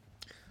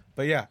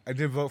 But yeah, I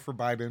did vote for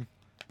Biden.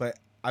 But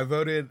I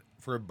voted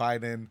for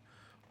Biden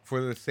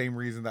for the same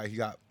reason that he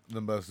got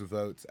the most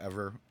votes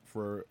ever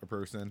for a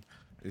person,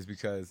 is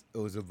because it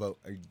was a vote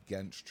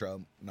against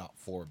Trump, not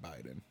for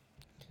Biden.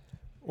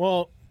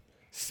 Well,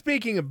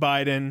 speaking of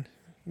Biden,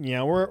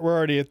 we're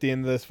already at the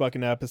end of this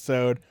fucking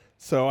episode,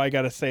 so I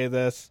gotta say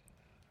this.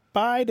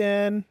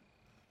 Biden.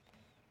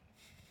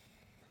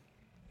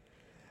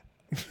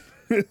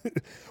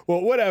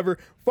 Well, whatever.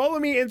 Follow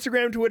me,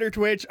 Instagram, Twitter,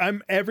 Twitch.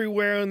 I'm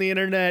everywhere on the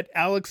internet.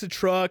 Alex a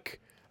Truck.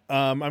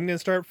 I'm gonna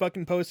start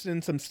fucking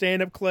posting some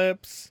stand-up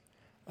clips.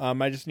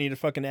 I just need to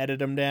fucking edit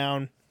them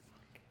down.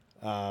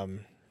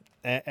 And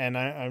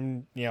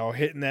I'm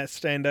hitting that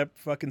stand-up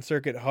fucking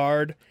circuit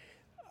hard.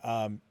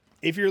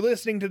 If you're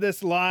listening to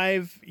this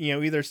live,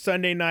 either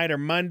Sunday night or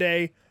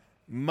Monday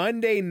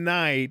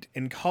night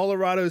in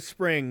Colorado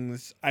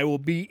Springs, I will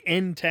be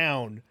in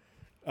town,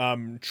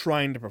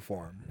 trying to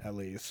perform at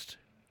least.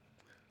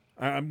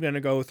 I'm going to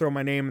go throw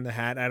my name in the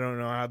hat. I don't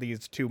know how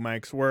these two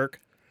mics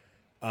work.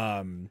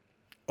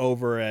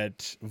 Over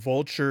at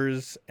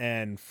Vultures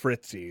and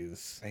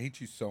Fritzies. I hate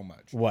you so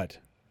much. What?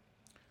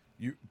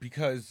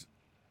 Because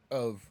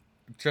of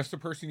just the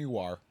person you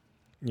are.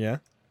 Yeah.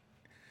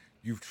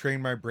 You've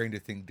trained my brain to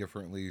think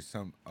differently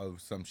some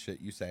shit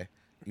you say,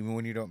 even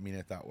when you don't mean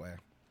it that way.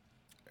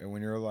 And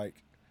when you're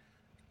like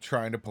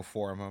trying to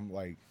perform, I'm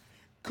like,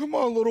 come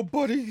on, little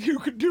buddy, you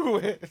can do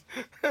it.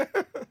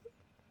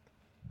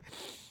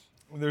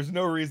 There's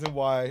no reason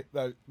why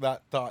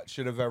that thought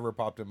should have ever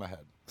popped in my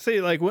head.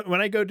 See, like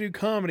when I go do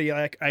comedy,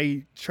 like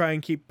I try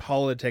and keep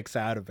politics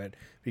out of it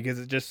because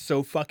it's just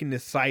so fucking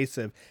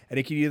decisive, and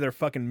it can either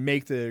fucking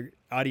make the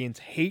audience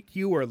hate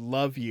you or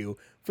love you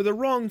for the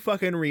wrong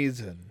fucking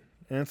reason.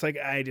 And it's like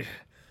I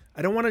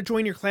don't want to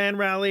join your Klan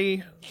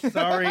rally.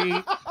 Sorry.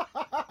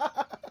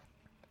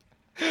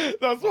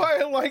 That's why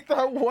I like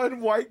that one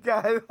white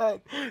guy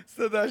that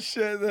said that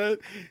shit. That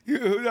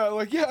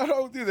like, yeah, I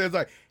don't do that. It's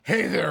like,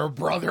 hey there,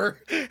 brother.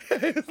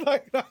 It's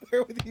like not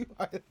there with you.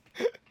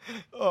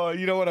 Oh,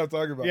 you know what I'm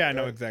talking about? Yeah, I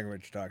know exactly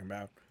what you're talking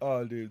about.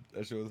 Oh, dude,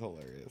 that shit was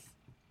hilarious.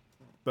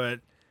 But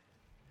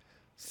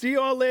see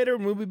you all later.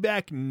 We'll be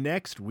back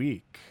next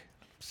week.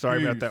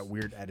 Sorry about Peace. that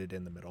weird edit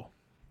in the middle.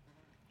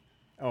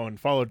 Oh, and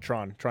follow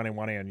Tron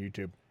Iwane on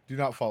YouTube. Do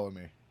not follow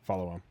me.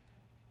 Follow him.